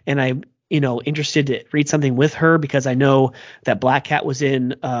Cat, and I'm interested to read something with her because I know that Black Cat was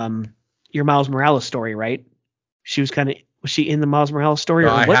in your Miles Morales story, right? Was she in the Miles Morales story?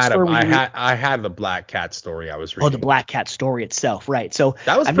 No, I had the Black Cat story I was reading. Oh, the Black Cat story itself, right? So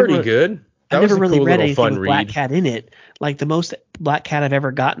that was pretty good. I never really read anything with Black Cat in it. Like the most Black Cat I've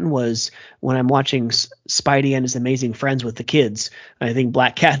ever gotten was when I'm watching Spidey and His Amazing Friends with the kids. I think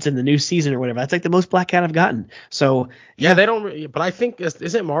Black Cat's in the new season or whatever. That's like the most Black Cat I've gotten. So yeah, they don't. But I think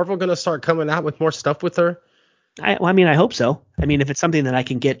isn't Marvel going to start coming out with more stuff with her? I hope so. I mean, if it's something that I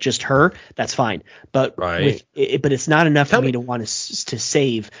can get just her, that's fine. But but it's not enough for me to want to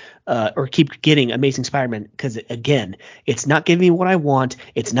save or keep getting Amazing Spider-Man because again, it's not giving me what I want.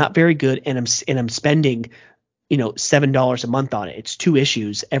 It's not very good, and I'm spending $7 a month on it. It's 2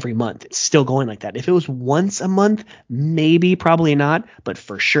 issues every month. It's still going like that. If it was once a month, maybe, probably not, but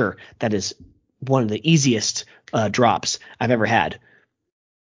for sure that is one of the easiest drops I've ever had.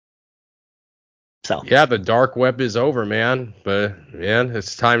 So yeah, the Dark Web is over, man. But man,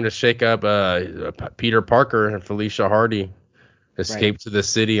 it's time to shake up Peter Parker and Felicia Hardy. Escape to the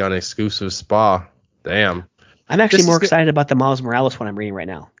city on exclusive spa. Damn. I'm actually more excited about the Miles Morales one I'm reading right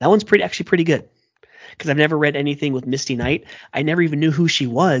now. That one's actually pretty good. Because I've never read anything with Misty Knight. I never even knew who she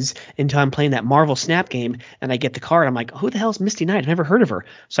was until I'm playing that Marvel Snap game and I get the card. I'm like, who the hell is Misty Knight? I've never heard of her.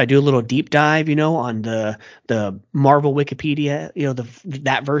 So I do a little deep dive, on the Marvel Wikipedia,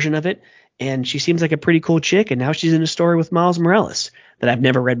 that version of it. And she seems like a pretty cool chick. And now she's in a story with Miles Morales that I've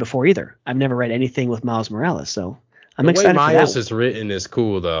never read before either. I've never read anything with Miles Morales. So I'm excited for that. The way Miles is written is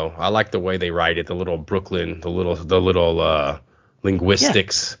cool, though. I like the way they write it. The little Brooklyn, the little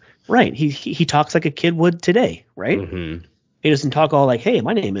linguistics. Yeah. Right. He talks like a kid would today, right? Mm-hmm. He doesn't talk all like, hey,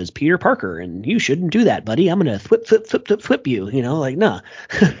 my name is Peter Parker, and you shouldn't do that, buddy. I'm going to flip you, nah.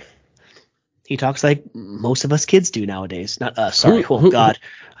 He talks like most of us kids do nowadays. Not us. Sorry. God.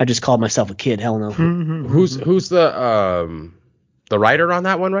 I just called myself a kid. Hell no. Who's the writer on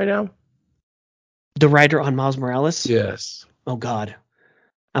that one right now? The writer on Miles Morales? Yes. Oh God,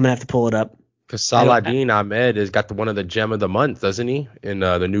 I'm gonna have to pull it up. Because Saladin Ahmed has got one of the gem of the month, doesn't he? In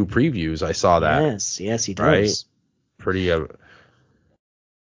the new previews, I saw that. Yes, he does. Right? Pretty. All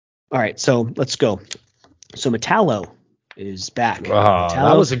right, so let's go. So Metallo is back.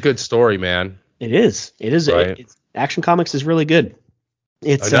 That was a good story, man. It is. Right. Action Comics is really good.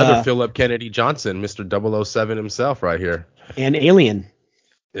 It's another Philip Kennedy Johnson, Mr. 007 himself, right here. And Alien.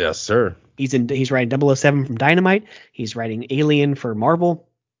 Yes, sir. He's writing 007 from Dynamite. He's writing Alien for Marvel,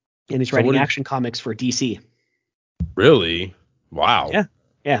 and he's writing Action Comics for DC. Really? Wow.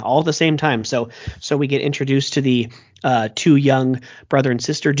 Yeah, all at the same time. So we get introduced to the two young brother and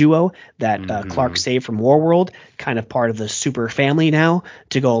sister duo that Clark saved from Warworld, kind of part of the super family now,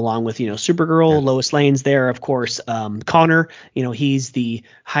 to go along with, Supergirl, Lois Lane's there, of course. Connor, he's the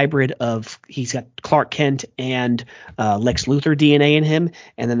hybrid he's got Clark Kent and Lex Luthor DNA in him.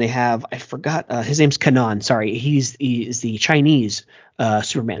 And then they have, I forgot, his name's Kanan. Sorry. He is the Chinese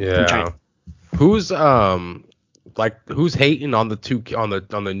Superman from China. Who's hating on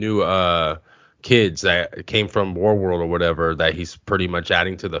the new kids that came from Warworld or whatever that he's pretty much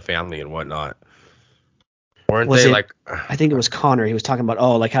adding to the family and whatnot? I think it was Connor. He was talking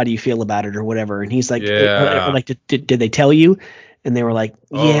about, how do you feel about it or whatever, and he's like, did they tell you? And they were like,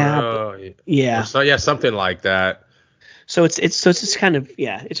 yeah, something like that. So it's just kind of,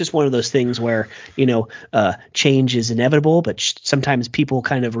 it's just one of those things where, change is inevitable, but sometimes people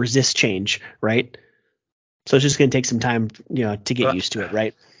kind of resist change, right? So it's just going to take some time, to get used to it,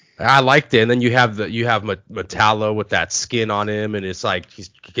 right? I liked it. And then you have Metallo with that skin on him, and it's like he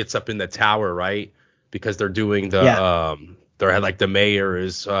gets up in the tower, right? Because they're doing they're like the mayor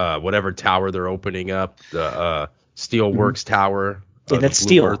is whatever tower they're opening up, the Steelworks Tower. Yeah, that's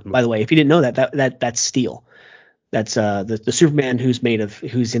Steel, by the way. If you didn't know that's Steel. That's the Superman who's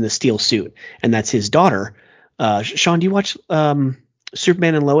in the steel suit, and that's his daughter. Sean, do you watch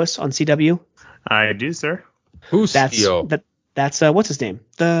Superman and Lois on CW? I do, sir. Who's Steel? That's what's his name?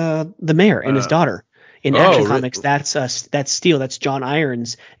 The mayor and his daughter. In Action Comics, that's Steel. That's John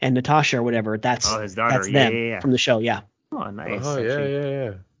Irons and Natasha or whatever. That's his daughter. That's them from the show. Yeah. Oh, nice. Oh,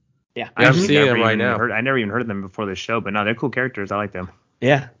 yeah. Yeah, I'm seeing them right now. I never even heard of them before the show, but no, they're cool characters. I like them.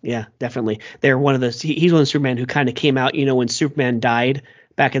 Yeah, definitely. They're one of those. He's one of the Superman who kind of came out, when Superman died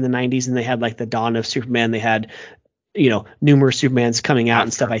back in the 90s, and they had like the dawn of Superman. They had, numerous Supermans coming out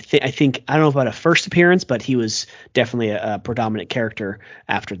and stuff. I think I don't know about a first appearance, but he was definitely a predominant character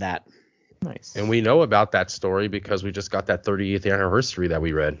after that. Nice. And we know about that story because we just got that 30th anniversary that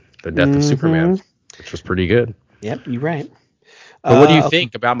we read, the death of Superman, which was pretty good. Yep, you're right. But what do you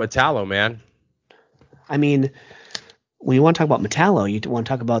think about Metallo, man? I mean, when you want to talk about Metallo, you want to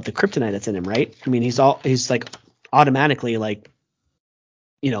talk about the kryptonite that's in him, right? I mean, he's like automatically like,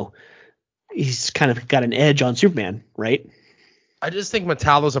 he's kind of got an edge on Superman, right? I just think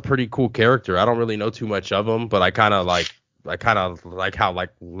Metallo's a pretty cool character. I don't really know too much of him, but I kind of like how like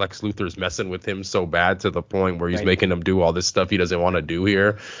Lex Luthor's messing with him so bad to the point where he's making him do all this stuff he doesn't want to do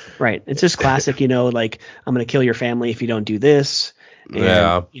here. Right. It's just classic, like, I'm going to kill your family if you don't do this.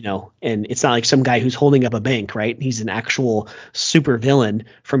 And, and it's not like some guy who's holding up a bank, right? He's an actual super villain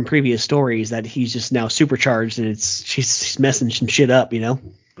from previous stories that he's just now supercharged, and she's messing some shit up,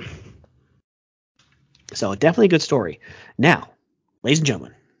 So definitely a good story. Now, ladies and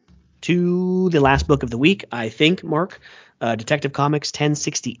gentlemen, to the last book of the week, I think, Mark, Detective Comics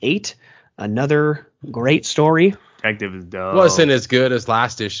 1068, another great story. Detective is dope. Wasn't as good as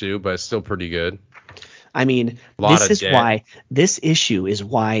last issue, but still pretty good. I mean, this issue is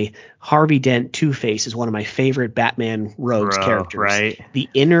why Harvey Dent Two-Face is one of my favorite Batman rogues characters. Right. The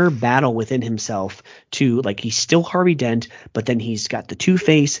inner battle within himself he's still Harvey Dent, but then he's got the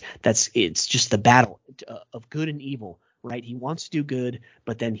Two-Face. It's just the battle of good and evil, right? He wants to do good,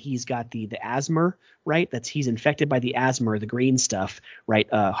 but then he's got the asthma, right? He's infected by the asthma, the green stuff, right?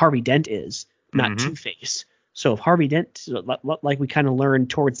 Harvey Dent is not Two-Face. So if Harvey Dent, like we kind of learned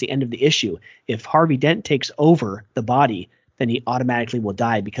towards the end of the issue, if Harvey Dent takes over the body, then he automatically will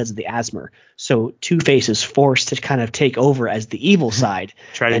die because of the asthma. So Two-Face is forced to kind of take over as the evil side.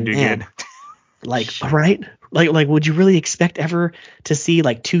 Try to do good. Right? Like, would you really expect ever to see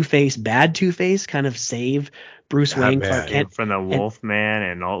like Two-Face, bad Two-Face, kind of save Bruce Wayne, Clark Kent from the Wolfman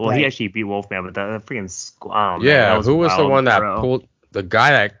and all? Well, he actually beat Wolfman, but that freaking who was the one that pulled the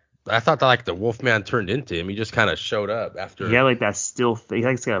guy that? I thought that like the Wolfman turned into him. He just kind of showed up after. He had like that still. He's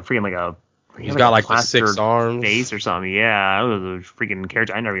got a freaking like a. He's got like the 6 arms face or something. Yeah, that was a freaking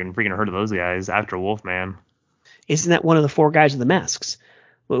character. I never even freaking heard of those guys after Wolfman. Isn't that one of the 4 guys with the masks?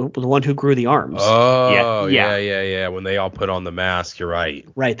 the one who grew the arms. Oh, Yeah. yeah. When they all put on the mask, you're right.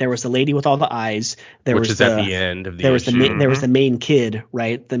 Right. There was the lady with all the eyes. Which is at the end of the issue. There was the main kid,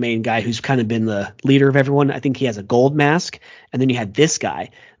 right? The main guy who's kind of been the leader of everyone. I think he has a gold mask. And then you had this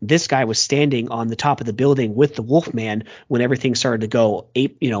guy. This guy was standing on the top of the building with the Wolfman when everything started to go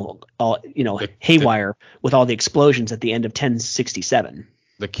haywire with all the explosions at the end of 1067.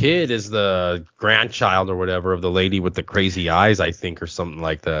 The kid is the grandchild or whatever of the lady with the crazy eyes, I think, or something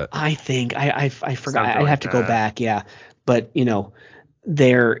like that. I think I forgot. Something I have like to go that. back. Yeah. But,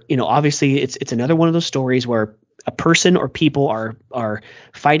 obviously it's another one of those stories where a person or people are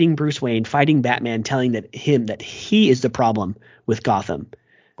fighting Bruce Wayne, fighting Batman, telling that he is the problem with Gotham.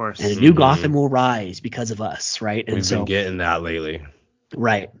 Of course. And a new Gotham will rise because of us, right? And We've been getting that lately.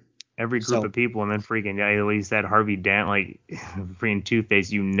 Right. Every group of people, and then freaking, at least that Harvey Dent, like, freaking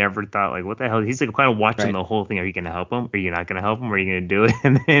Two-Face, you never thought, like, what the hell? He's, like, kind of watching the whole thing. Are you going to help him? Are you not going to help him? Are you going to do it?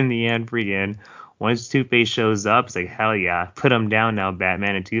 And then in the end, freaking, once Two-Face shows up, it's like, hell yeah, put him down now,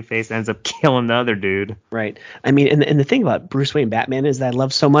 Batman. And Two-Face ends up killing the other dude. Right. I mean, and the thing about Bruce Wayne Batman is that I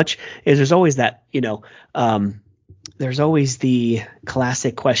love so much is there's always that, there's always the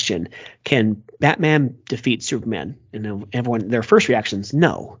classic question: can Batman defeat Superman? And everyone, their first reactions,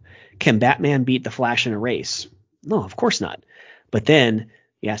 no. Can Batman beat the Flash in a race? No, of course not. But then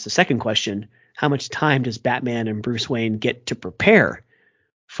you ask the second question: how much time does Batman and Bruce Wayne get to prepare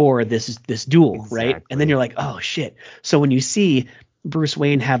for this duel, Exactly. right? And then you're like, oh shit. So when you see Bruce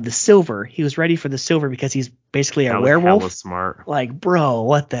Wayne have the silver, he was ready for the silver because he's basically a werewolf. That was smart. Like, bro,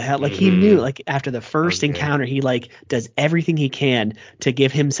 what the hell? Like, he knew, like, after the first encounter, he, like, does everything he can to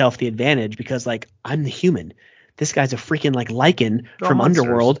give himself the advantage because, like, I'm the human. This guy's a freaking, like, Lycan from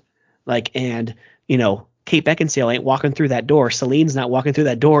Underworld. Like, and, Kate Beckinsale ain't walking through that door. Celine's not walking through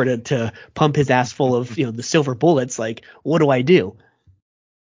that door to pump his ass full of, the silver bullets. Like, what do I do?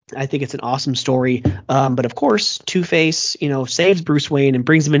 I think it's an awesome story. But of course, Two-Face, saves Bruce Wayne and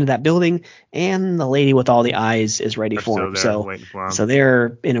brings him into that building, and the lady with all the eyes is ready for him. So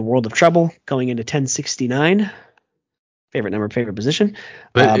they're in a world of trouble going into 1069. Favorite number, favorite position.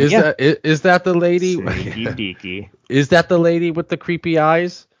 But is that the lady? Deaky. Is that the lady with the creepy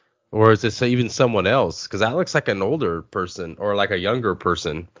eyes? Or is this even someone else? Because that looks like an older person or like a younger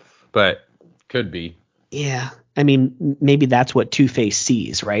person, but could be. Yeah, I mean, maybe that's what Two-Face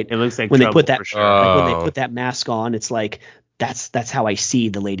sees, right? It looks like when trouble, they put that, for sure. like when they put that mask on, it's like that's how I see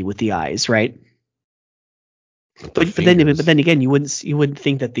the lady with the eyes, right? But then again, you wouldn't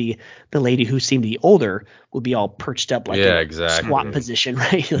think that the lady who seemed to be older would be all perched up like in a squat position,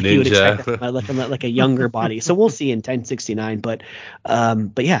 right? Like you would expect that like a younger body. So we'll see in 1069. But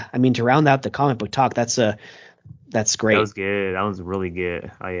yeah, I mean, to round out the comic book talk, that's great. That was good. That was really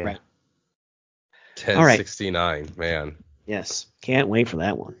good. Oh yeah. Right. 1069, man. Yes, can't wait for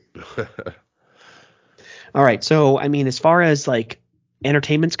that one. All right, so I mean, as far as like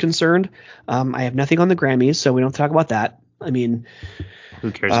entertainment's concerned, I have nothing on the Grammys, so we don't talk about that. I mean,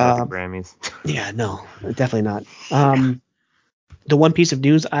 who cares about the Grammys? Yeah, no, definitely not. The one piece of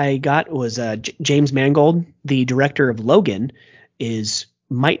news I got was James Mangold, the director of Logan,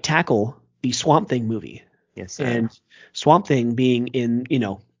 might tackle the Swamp Thing movie. Yes, sir. And Swamp Thing being in,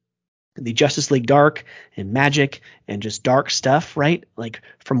 the Justice League Dark and Magic and just dark stuff, right? Like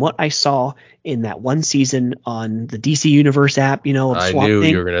from what I saw in that one season on the DC Universe app, of Swamp Thing. I knew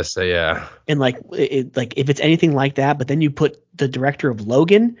you were gonna say yeah. And like if it's anything like that, but then you put the director of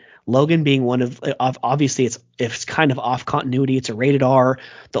Logan being one of obviously it's kind of off continuity. It's a rated R,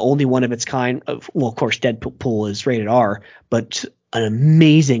 the only one of its kind. Well, of course, Deadpool is rated R, but an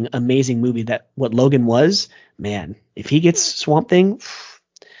amazing movie that what Logan was. Man, if he gets Swamp Thing,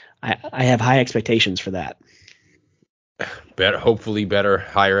 I have high expectations for that. Hopefully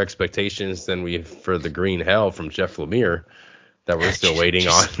higher expectations than we have for the Green Hell from Jeff Lemire that we're still waiting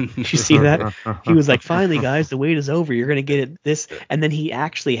on. Did you see that? He was like, finally, guys, the wait is over. You're going to get this. And then he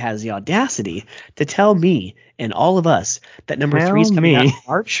actually has the audacity to tell me and all of us that number 3 is coming out in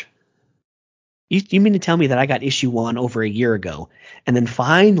March. You mean to tell me that I got issue 1 over a year ago, and then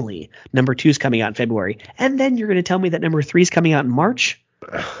finally number 2 is coming out in February, and then you're going to tell me that number 3 is coming out in March?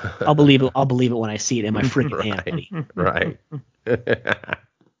 I'll believe it when I see it in my freaking hand, buddy. Right.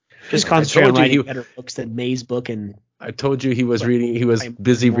 Just concentrate on writing better books than May's book. And I told you he was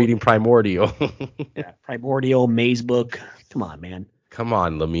busy reading Primordial. Yeah, Primordial, May's book. Come on, man. Come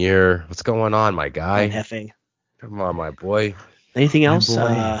on, Lemire. What's going on, my guy? Hefe. Come on, my boy. Anything else?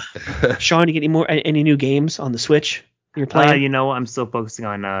 Sean, you get any new games on the Switch you're playing? I'm still focusing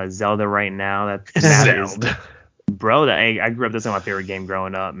on Zelda right now. Zelda. Bro, I grew up. That's not my favorite game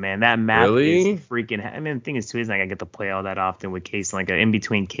growing up, man. That map is Really? freaking. I mean, the thing is too is like I get to play all that often with Case, like an in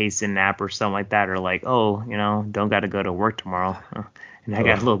between case and nap or something like that, or like, oh, don't got to go to work tomorrow, and I got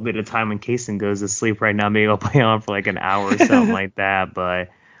a Ugh. little bit of time when Kason goes to sleep right now. Maybe I'll play on for like an hour or something like that. But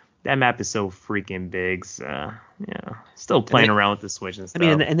that map is so freaking big. So still And playing around with the Switch and I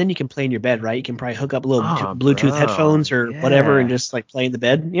mean, stuff. and then you can play in your bed, right? You can probably hook up little Oh, Bluetooth bro, headphones or whatever and yeah. just like play in the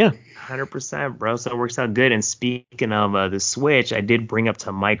bed. Yeah. 100%, bro. So it works out good. And speaking of the Switch, I did bring up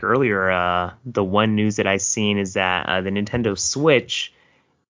to Mike earlier. The one news that I seen is that the Nintendo Switch,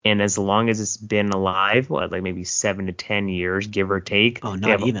 and as long as it's been alive, what, like maybe 7 to 10 years, give or take, Oh,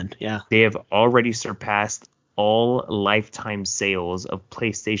 not even. Yeah. they have already surpassed all lifetime sales of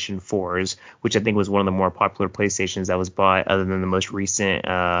PlayStation 4s, which I think was one of the more popular PlayStations that was bought, other than the most recent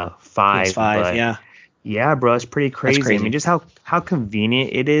 5. PS5. But Yeah. yeah, bro, it's pretty That's crazy. I mean, crazy. just how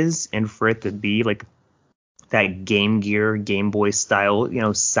convenient it is, and for it to be like that Game Gear, Game Boy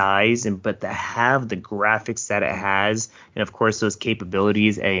style, size, and but to have the graphics that it has, and of course those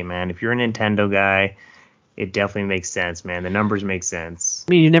capabilities. Hey, man, if you're a Nintendo guy, it definitely makes sense, man. The numbers make sense.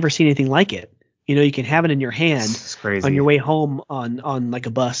 I mean, you've never seen anything like it. You can have it in your hand It's on your crazy. way home on like a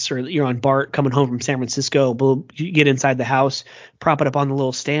bus, or you're on BART coming home from San Francisco. Boom, you get inside the house, prop it up on the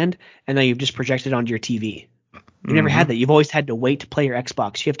little stand, and now you've just projected onto your TV. You never had Mm-hmm. that. You've always had to wait to play your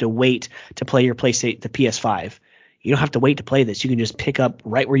Xbox. You have to wait to play your PlayStation, the PS5. You don't have to wait to play this. You can just pick up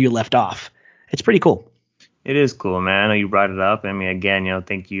right where you left off. It's pretty cool. It is cool, man. I know you brought it up. I mean, again,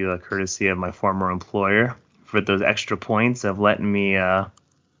 thank you, courtesy of my former employer, for those extra points of letting me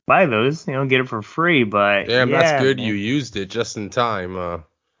buy those, get it for free. But Damn, that's yeah, good. You man. used it just in time.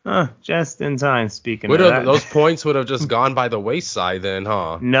 Just in time. Speaking Would of have that. those points would have just gone by the wayside then,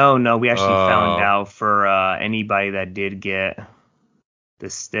 huh? No, no, we actually found Uh, out for anybody that did get the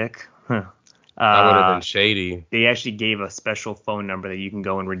stick. that would have been Uh, shady. they actually gave a special phone number that you can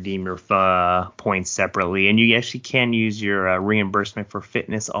go and redeem your points separately, and you actually can use your reimbursement for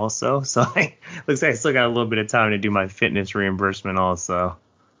fitness also. So looks like I still got a little bit of time to do my fitness reimbursement also.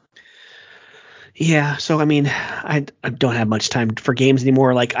 Yeah, so I mean, I don't have much time for games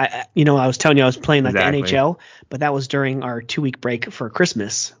anymore. Like I was telling you I was playing like the Exactly. NHL, but that was during our 2 week break for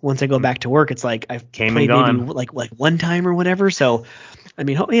Christmas. Once I go back to work, it's like I've Came and played maybe gone. like one time or whatever. So I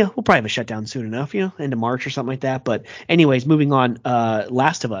mean, yeah, we'll probably have a shutdown soon enough, into March or something like that. But anyways, moving on.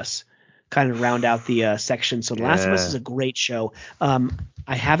 Last of Us, kind of round out the section. So The Last of Us is Yeah. a great show.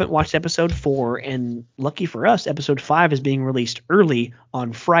 I haven't watched episode 4, and lucky for us, episode 5 is being released early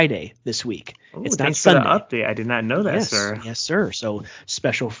on Friday this week. Oh, It's not thanks for the Sunday. update. I did not know that, Yes, sir. yes, sir. So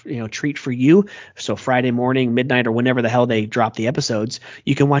special, treat for you. So Friday morning, midnight, or whenever the hell they drop the episodes,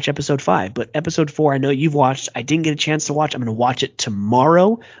 you can watch episode 5. But episode 4, I know you've watched. I didn't get a chance to watch. I'm going to watch it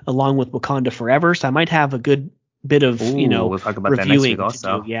tomorrow, along with Wakanda Forever. So I might have a good bit of, Ooh, we'll talk about that next week reviewing to do.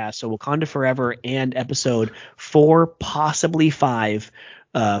 also. Yeah. So Wakanda Forever and episode 4, possibly 5,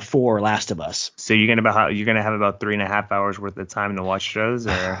 for Last of Us. So you're gonna have about 3.5 hours worth of time to watch shows,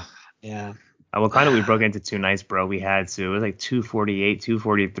 or Yeah. Wakanda we broke into two nights, bro. We had to. It was like 2:48,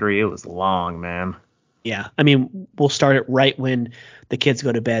 2:43. It was long, man. Yeah, I mean, we'll start it right when the kids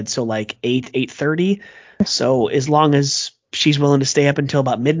go to bed, so like 8:30. So as long as she's willing to stay up until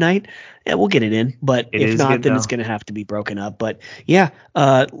about midnight, yeah, we'll get it in. But It if is not, good then it's though. gonna have to be broken up. But yeah,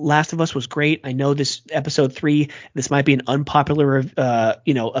 Last of Us was great. I know this episode 3. This might be an unpopular,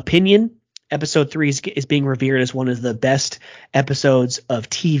 opinion. Episode 3 is being revered as one of the best episodes of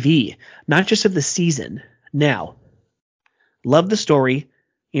TV, not just of the season. Now, love the story,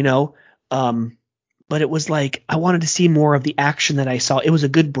 you know. But it was like I wanted to see more of the action that I saw. It was a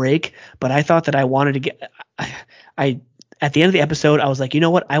good break, but I thought that I wanted to get I at the end of the episode I was like, you know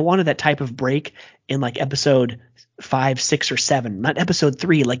what? I wanted that type of break in like episode 5, 6, or 7, not episode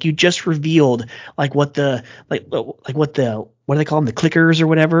 3. Like you just revealed like what the what do they call them, the clickers or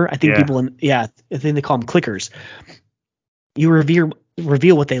whatever? I think Yeah. people I think they call them clickers. You reveal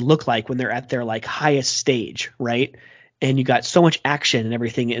what they look like when they're at their like highest stage, right? And you got so much action and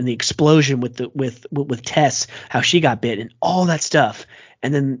everything, and the explosion with Tess, how she got bit, and all that stuff,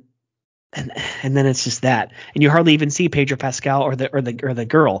 and then and then it's just that, and you hardly even see Pedro Pascal or the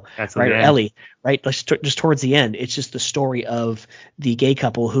girl, That's till right, the or end. Ellie, right? Just towards the end, it's just the story of the gay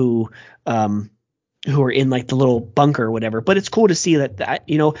couple who are in like the little bunker or whatever. But it's cool to see that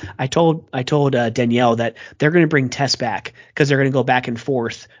I told Danielle that they're going to bring Tess back because they're going to go back and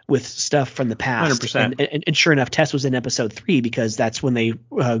forth with stuff from the past. 100%. And sure enough, Tess was in episode 3 because that's when they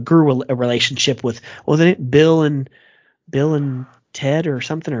grew a relationship with, wasn't it Bill and Ted or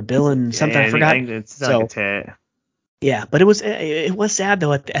something, or Bill and Yeah, something, yeah, I I forgot. think it's like a So tit. Yeah, but it was sad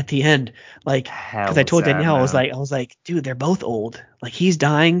though at the end, like because Hell I was told sad, Danielle man. I was like, dude, they're both old. Like he's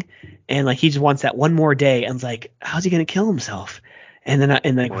dying, and like he just wants that one more day, and it's like, how's he gonna kill himself? And then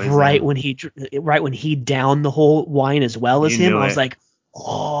and like Poison. right when he downed the whole wine as well as You him, knew I was it. like,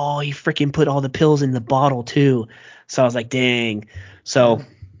 oh, he freaking put all the pills in the bottle too. So I was like, dang. Yeah. So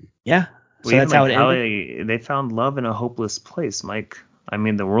yeah, Well, so even that's how like it how ended. they found love in a hopeless place, Mike. I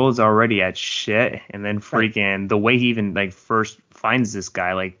mean, the world's already at shit, and then Right, freaking the way he even like first finds this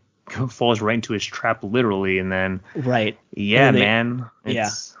guy, like falls right into his trap literally, and then right. And yeah, then they man, yeah,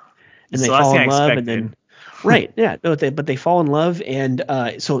 it's and they the last fall thing in I love, and then expected. right, yeah, no, but they fall in love, and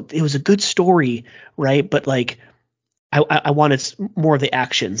so it was a good story, right? But like I wanted more of the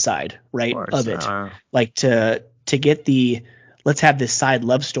action side, Of right, course, of it, like to get the let's have this side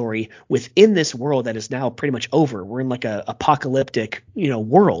love story within this world that is now pretty much over. We're in like a apocalyptic,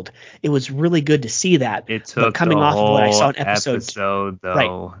 world. It was really good to see that, it but took the coming off of what I saw whole in episode, episode, right,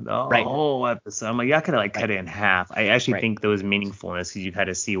 though. The right, whole episode. I'm like, y'all could have like right, cut it in half. I actually right, think there was meaningfulness because you had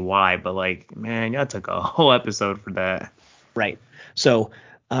to see why, but like, man, y'all took a whole episode for that. right. So,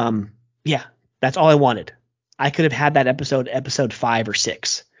 yeah, that's all I wanted. I could have had that episode 5 or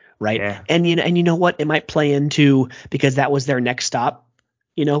 6, right? Yeah. And you know what? It might play into because that was their next stop,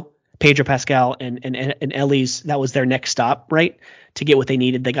 Pedro Pascal and Ellie's, that was their next stop, right? To get what they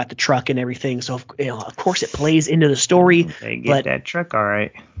needed. They got the truck and everything. So of course it plays into the story, They get but that truck all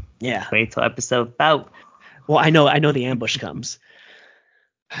right. yeah. Wait till episode 5. Well, I know the ambush comes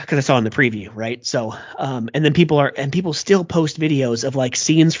because I saw in the preview, right? So, and then people still post videos of like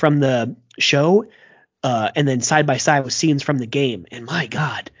scenes from the show, and then side by side with scenes from the game. And my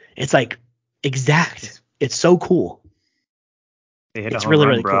God, it's like exact. It's so cool. They hit a It's home really,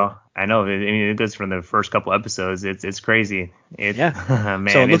 run, really cool. bro. I know. I mean, it goes from the first couple episodes. It's crazy. It Yeah. So it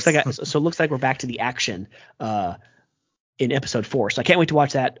man, looks like it's we're back to the action in episode 4. So I can't wait to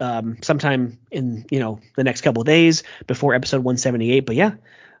watch that sometime in the next couple of days before episode 178. But yeah,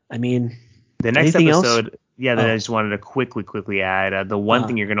 I mean, the next anything else? episode. Yeah, that I Oh, just wanted to quickly add. The one uh,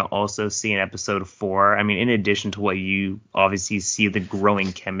 thing you're gonna also see in episode 4. I mean, in addition to what you obviously see the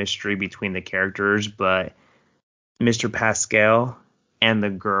growing chemistry between the characters, but Mr. Pascal and the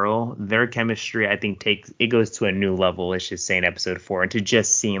girl, their chemistry, I think it goes to a new level. Let's just say in episode 4, and to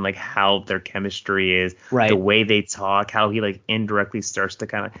just seeing like how their chemistry is, the right. way they talk, how he like indirectly starts to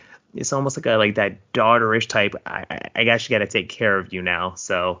kind of, it's almost like a like that daughterish type. I guess you got to take care of you now,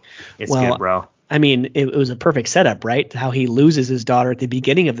 so it's good, Well, bro. I mean, it was a perfect setup, right? How he loses his daughter at the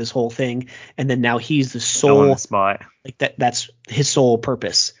beginning of this whole thing, and then now he's the Fill in the sole, spot. like that's his sole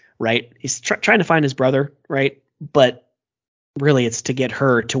purpose, right? He's trying to find his brother, right? But really, it's to get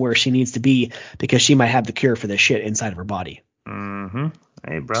her to where she needs to be because she might have the cure for this shit inside of her body. Mm-hmm.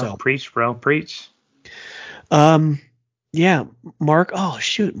 Hey, bro, So, preach, bro, preach. um, yeah, Mark. Oh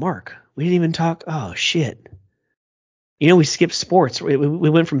shoot, Mark. We didn't even talk. Oh shit. We skipped sports. We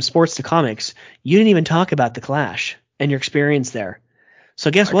went from sports to comics. You didn't even talk about the Clash and your experience there. So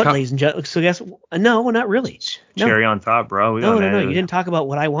guess I what, ca- ladies and gentlemen? So guess no, not really. No, Cherry on top, bro. We no, don't no, no. You know. didn't talk about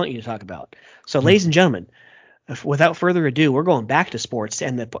what I want you to talk about. So, ladies and gentlemen, without further ado, we're going back to sports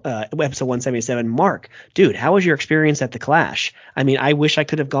and the episode 177. Mark, dude, how was your experience at the Clash? I mean, I wish I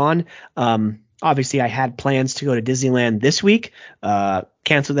could have gone. Obviously, I had plans to go to Disneyland this week.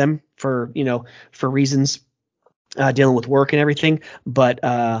 Cancel them for reasons dealing with work and everything. But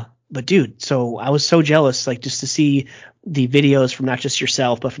dude, so I was so jealous, like just to see the videos from not just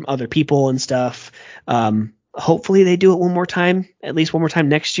yourself, but from other people and stuff. Hopefully they do it one more time, at least one more time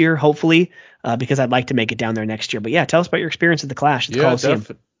next year, hopefully, because I'd like to make it down there next year. But yeah, tell us about your experience at the Clash at the yeah, Coliseum.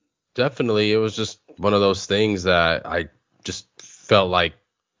 definitely. It was just one of those things that I just felt like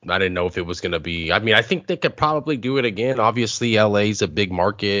I didn't know if it was going to be. I mean, I think they could probably do it again. Obviously, LA's a big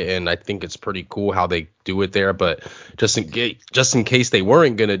market, and I think it's pretty cool how they do it there. But just in case they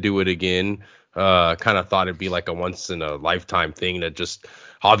weren't going to do it again, kind of thought it'd be like a once in a lifetime thing to just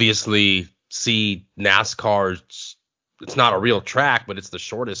obviously see NASCAR. It's not a real track, but it's the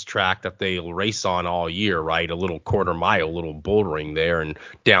shortest track that they'll race on all year, right? A little quarter mile, a little bouldering there in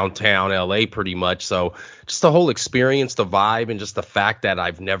downtown LA pretty much. So just the whole experience, the vibe, and just the fact that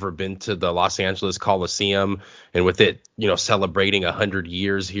I've never been to the Los Angeles Coliseum, and with it, celebrating 100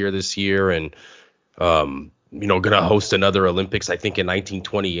 years here this year, and going to host another Olympics, I think in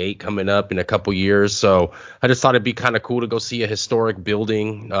 1928 coming up in a couple years. So I just thought it'd be kind of cool to go see a historic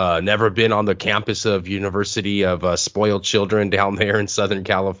building. Never been on the campus of University of Spoiled Children down there in Southern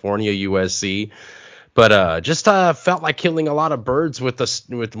California, USC. But just felt like killing a lot of birds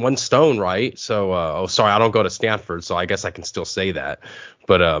with one stone, right? So sorry, I don't go to Stanford, so I guess I can still say that.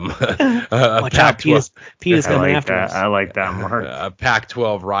 But a Watch out, Pac-12 Peter's I coming like after that. us. I like that, Mark. a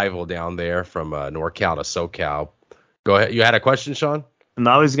Pac-12 rival down there from NorCal to SoCal. Go ahead. You had a question, Sean? And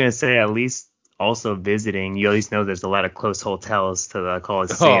I was gonna say, at least also visiting, you at least know there's a lot of close hotels to the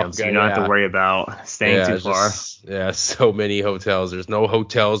Coliseum, so you don't have to worry about staying too it's far. so many hotels. There's no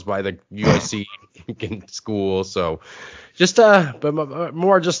hotels by the UIC school, so just but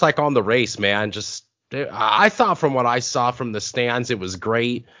more just like on the race, man. Just I thought from what I saw from the stands, it was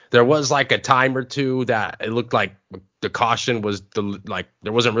great. There was like a time or two that it looked like the caution was like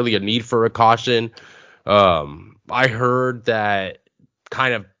there wasn't really a need for a caution. I heard that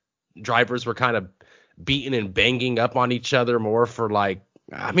kind of drivers were kind of beating and banging up on each other more for like,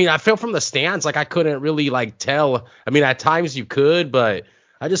 I mean, I felt from the stands like I couldn't really like tell. I mean, at times you could, but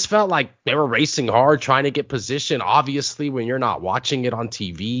I just felt like they were racing hard trying to get position. Obviously, when you're not watching it on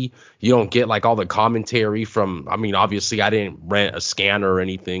TV, you don't get like all the commentary from, I mean, obviously I didn't rent a scanner or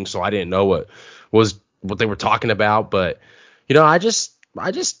anything, so I didn't know what they were talking about, but I just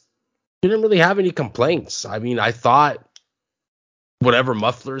didn't really have any complaints. I mean, I thought whatever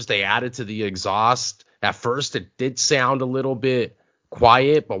mufflers they added to the exhaust, at first it did sound a little bit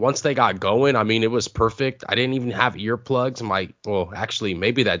quiet, but once they got going, I mean, it was perfect. I didn't even have earplugs. Well, actually,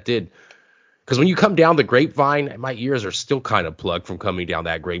 maybe that did. Because when you come down the grapevine, my ears are still kind of plugged from coming down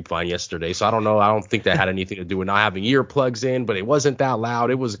that grapevine yesterday. So I don't know. I don't think that had anything to do with not having earplugs in, but it wasn't that loud.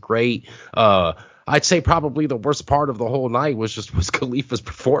 It was great. I'd say probably the worst part of the whole night was just Wiz Khalifa's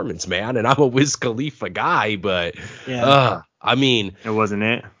performance, man. And I'm a Wiz Khalifa guy, but Yeah. I mean, It wasn't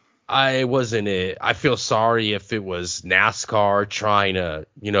it. I wasn't it. I feel sorry if it was NASCAR trying to,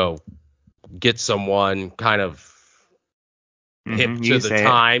 get someone kind of hip to You the say it.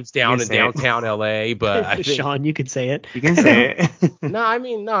 times You down can in say it. downtown LA, but I think Sean, you could say it. You can say it. no, I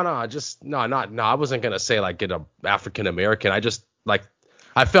mean no, just no, not no. I wasn't gonna say like get a African American. I just like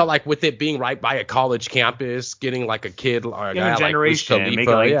I felt like with it being right by a college campus, getting like a kid or a Younger guy like Wiz generation, make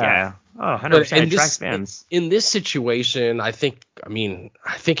it Khalifa, like yeah. yeah. Oh, But 100% attracts fans. in this situation, I think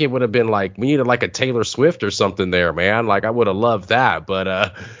it would have been like we needed like a Taylor Swift or something there, man. Like I would have loved that.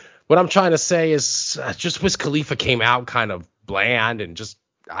 But what I'm trying to say is just Wiz Khalifa came out kind of bland and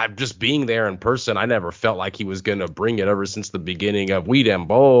I'm just being there in person. I never felt like he was gonna bring it ever since the beginning of We Dem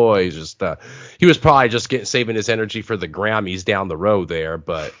Boys. He was probably just saving his energy for the Grammys down the road there,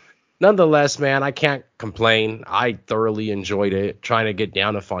 but. Nonetheless, man, I can't complain. I thoroughly enjoyed it. Trying to get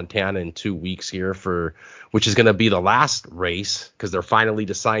down to Fontana in 2 weeks here which is going to be the last race because they're finally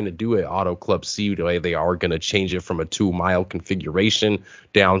deciding to do it. Auto Club Speedway. They are going to change it from a 2-mile configuration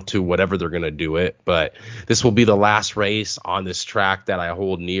down to whatever they're going to do it. But this will be the last race on this track that I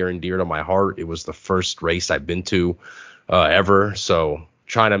hold near and dear to my heart. It was the first race I've been to ever. So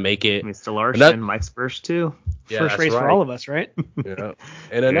trying to make it. Mr. Larson, Mike's first too. Yeah, First race for all of us, right? Yeah.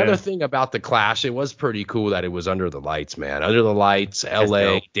 And another thing about the Clash, it was pretty cool that it was under the lights, man. Under the lights,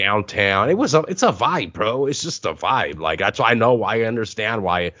 LA, downtown. It's a vibe, bro. It's just a vibe. Like that's why I understand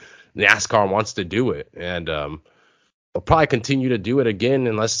why NASCAR wants to do it. And they'll probably continue to do it again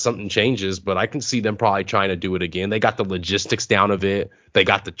unless something changes, but I can see them probably trying to do it again. They got the logistics down of it. They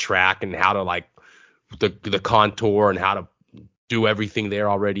got the track and how to like the contour and how to do everything there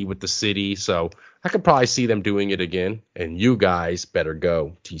already with the city. So I could probably see them doing it again. And you guys better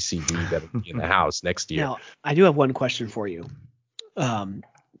go. TCB better be in the house next year. Now, I do have one question for you.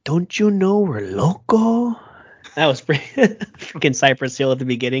 Don't you know we're Loco? That was pretty freaking Cypress Hill at the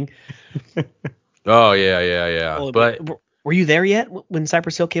beginning. Oh, yeah. Well, but were you there yet when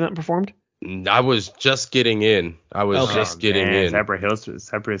Cypress Hill came out and performed? I was just getting in.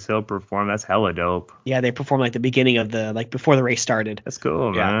 Cypress Hill performed. That's hella dope. Yeah, they performed like the beginning of before the race started. That's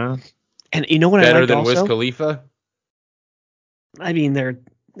cool, man. And you know what better I liked than also? Wiz Khalifa? I mean, they're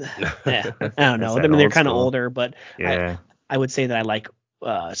I don't know. I mean, they're kind of older, but yeah. I would say that I like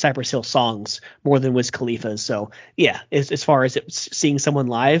Cypress Hill songs more than Wiz Khalifa's. So yeah, as far as seeing someone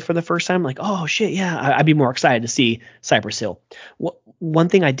live for the first time, like, oh shit, yeah, I'd be more excited to see Cypress Hill. One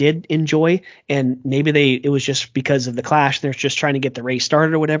thing I did enjoy, and maybe it was just because of the Clash, they're just trying to get the race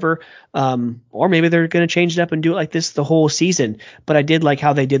started or whatever, or maybe they're going to change it up and do it like this the whole season. But I did like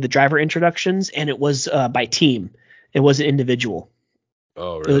how they did the driver introductions, and it was by team. It wasn't individual.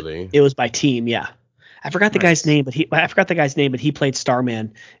 Oh, really? It was by team, yeah. I forgot the guy's name, but he played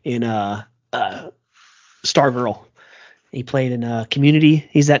Starman in Stargirl. He played in Community.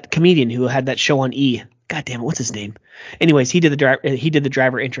 He's that comedian who had that show on E. God damn it, what's his name? Anyways, he did the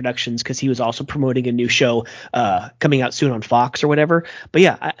driver introductions because he was also promoting a new show coming out soon on Fox or whatever. But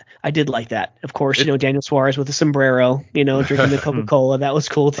yeah, I did like that. Of course, Daniel Suarez with a sombrero, drinking the Coca-Cola. That was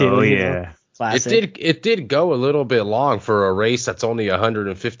cool too. Oh yeah. Classic. It did go a little bit long for a race that's only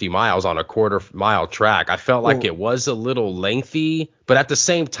 150 miles on a quarter-mile track. I felt like it was a little lengthy, but at the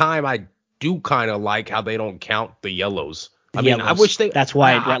same time, I do kind of like how they don't count the yellows. I wish they. That's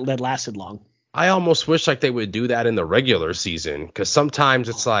why it lasted long. I almost wish like they would do that in the regular season, because sometimes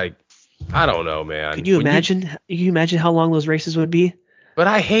it's like, I don't know, man. Could you imagine? Can you imagine how long those races would be? But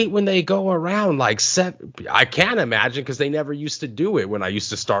I hate when they go around like I can't imagine, because they never used to do it when I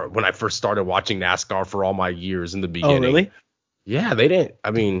first started watching NASCAR for all my years in the beginning. Oh, really? Yeah, they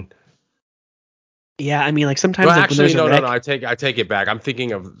didn't. Yeah, like sometimes. Well, like, actually, when no. I take it back. I'm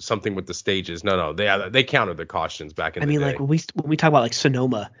thinking of something with the stages. No. They counted the cautions back in the day. Like when we talk about like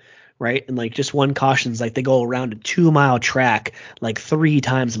Sonoma, right? And like just one caution's like they go around a 2-mile track like 3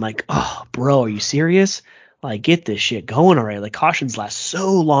 times. I'm like, oh, bro, are you serious? Like, get this shit going already. Like, cautions last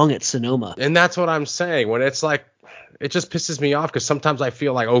so long at Sonoma. And that's what I'm saying. When it's like, it just pisses me off, because sometimes I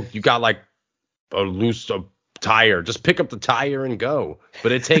feel like, oh, you got like a loose tire. Just pick up the tire and go.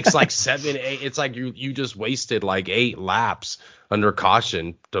 But it takes like 7, 8. It's like you just wasted like 8 laps under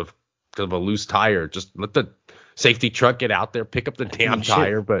caution of a loose tire. Just let the safety truck get out there, pick up the damn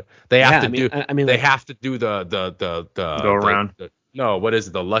tire. But they have to do the go around. No, what is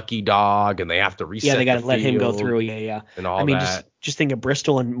it? The lucky dog, and they have to reset. Yeah, they got to let him go field through. Yeah. and all that. Just think of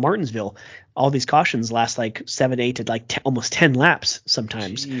Bristol and Martinsville. All these cautions last like 7, 8 to like almost 10 laps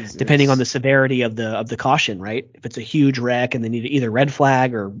sometimes, depending on the severity of the caution, right? If it's a huge wreck and they need either red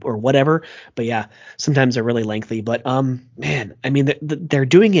flag or whatever. But yeah, sometimes they're really lengthy. But man, they're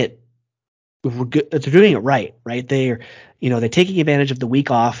doing it. They're doing it right? They're taking advantage of the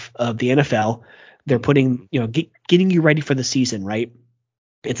week off of the NFL. They're putting getting you ready for the season, right?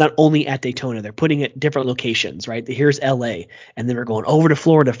 It's not only at Daytona. They're putting it different locations, right? Here's LA, and then we're going over to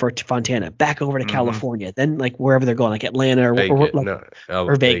Florida for Fontana, back over to California, then like wherever they're going, like Atlanta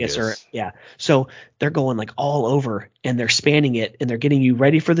or Vegas. So they're going like all over, and they're spanning it, and they're getting you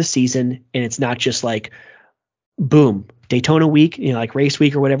ready for the season. And it's not just like, boom, Daytona week, like race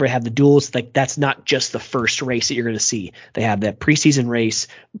week or whatever, have the duels. Like, that's not just the first race that you're going to see. They have that preseason race.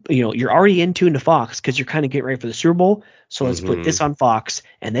 You're already in tune to Fox because you're kind of getting ready for the Super Bowl. So let's put this on Fox,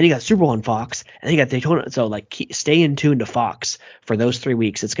 and then you got Super Bowl on Fox, and then you got Daytona. So like, stay in tune to Fox for those 3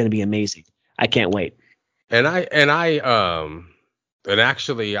 weeks. It's going to be amazing. I can't wait. And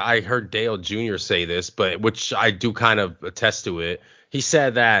actually I heard Dale Jr. say this, but which I do kind of attest to it. He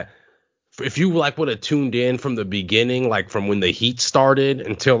said that if you like would have tuned in from the beginning, like from when the heat started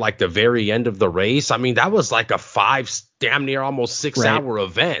until like the very end of the race, that was like a damn near almost 6-hour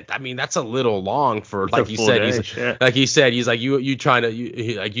event. That's a little long for, like you said. He's like you trying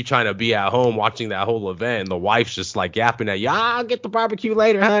to be at home watching that whole event, and the wife's just like yapping at you. I'll get the barbecue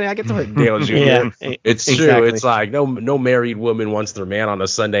later, honey. I get the Dale Jr. It's exactly. True. It's like no married woman wants their man on a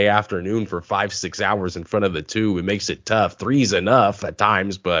Sunday afternoon for 5-6 hours in front of the tube. It makes it tough. 3's enough at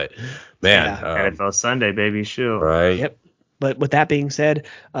times, but man, NFL Sunday, baby, shoot. Right. Yep. But with that being said,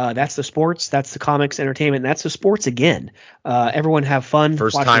 that's the sports, that's the comics, entertainment, that's the sports again. Everyone have fun.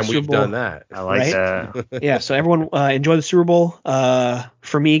 First time we've done that. I like that. Yeah, so everyone enjoy the Super Bowl.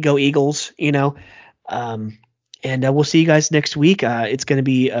 For me, go Eagles, and we'll see you guys next week. It's going to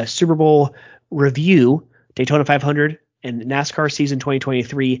be a Super Bowl review, Daytona 500, and NASCAR season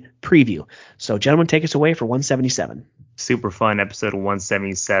 2023 preview. So, gentlemen, take us away for 177. Super fun episode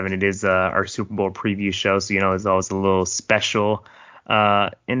 177. It is our Super Bowl preview show, so it's always a little special.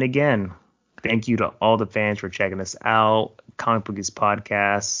 And again, thank you to all the fans for checking us out. Comic Bookies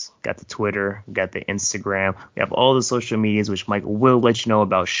Podcast, got the Twitter, got the Instagram. We have all the social medias, which Mike will let you know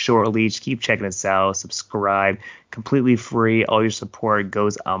about shortly. Just keep checking us out, subscribe, completely free. All your support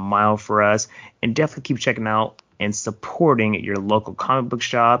goes a mile for us, and definitely keep checking out and supporting your local comic book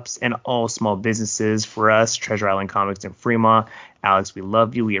shops and all small businesses for us. Treasure Island Comics in Fremont. Alex, we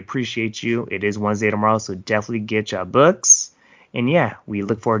love you. We appreciate you. It is Wednesday tomorrow, so definitely get your books. And yeah, we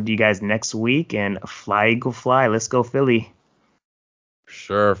look forward to you guys next week. And fly, Eagle, fly. Let's go, Philly.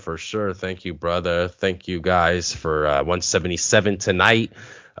 Sure, for sure. Thank you, brother. Thank you guys for 177 tonight.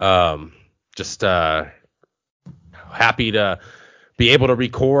 Just happy to be able to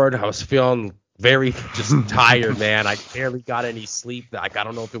record. I was feeling very just tired, man. I barely got any sleep. I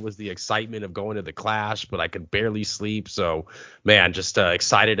don't know if it was the excitement of going to the Clash, but I could barely sleep. So, man, just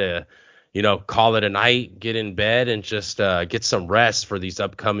excited to call it a night, get in bed, and just get some rest for these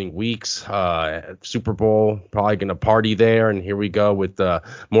upcoming weeks. Super Bowl, probably going to party there, and here we go with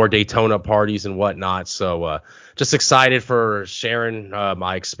more Daytona parties and whatnot. So just excited for sharing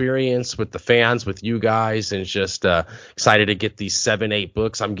my experience with the fans, with you guys, and just excited to get these 7-8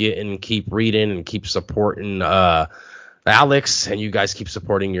 books I'm getting, keep reading, and keep supporting Alex, and you guys keep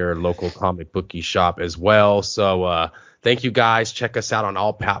supporting your local comic bookie shop as well. So thank you guys. Check us out on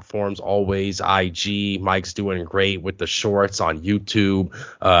all platforms, always IG. Mike's doing great with the shorts on YouTube,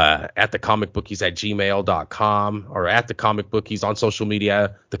 at thecomicbookies@gmail.com, or at the comic bookies on social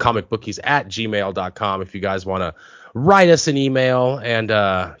media, thecomicbookies@gmail.com if you guys want to write us an email. And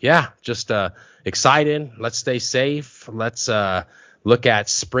just excited. Let's stay safe. Let's look at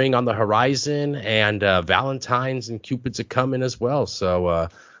spring on the horizon, and Valentine's and Cupid's are coming as well. So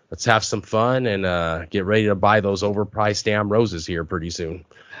let's have some fun and get ready to buy those overpriced damn roses here pretty soon.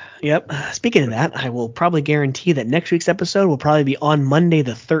 Yep. Speaking of that, I will probably guarantee that next week's episode will probably be on Monday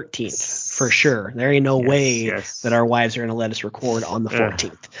the 13th for sure. There ain't no way that our wives are going to let us record on the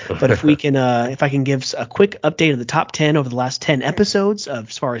 14th. But if we can, if I can give a quick update of the top 10 over the last 10 episodes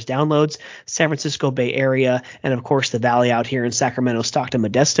as far as downloads, San Francisco Bay Area, and of course the Valley out here in Sacramento, Stockton,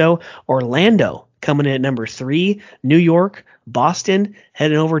 Modesto, Orlando coming in at number 3, New York, Boston,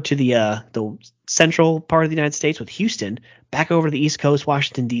 heading over to the central part of the United States with Houston, back over to the East Coast,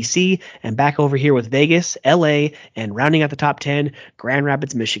 Washington, D.C., and back over here with Vegas, L.A., and rounding out the top 10, Grand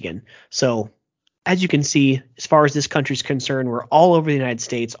Rapids, Michigan. So as you can see, as far as this country's concerned, we're all over the United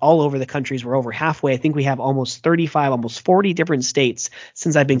States, all over the countries. We're over halfway. I think we have almost 35, almost 40 different states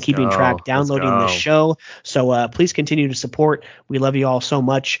since I've been keeping track, downloading this show. So please continue to support. We love you all so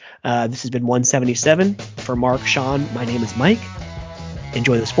much. This has been 177. For Mark, Sean, my name is Mike.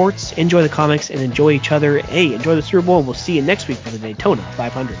 Enjoy the sports, enjoy the comics, and enjoy each other. Hey, enjoy the Super Bowl, and we'll see you next week for the Daytona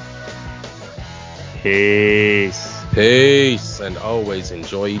 500. Peace, and always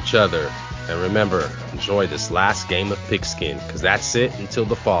enjoy each other. And remember, enjoy this last game of pigskin, because that's it until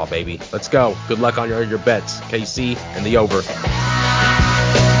the fall, baby. Let's go. Good luck on your bets, KC, and the over.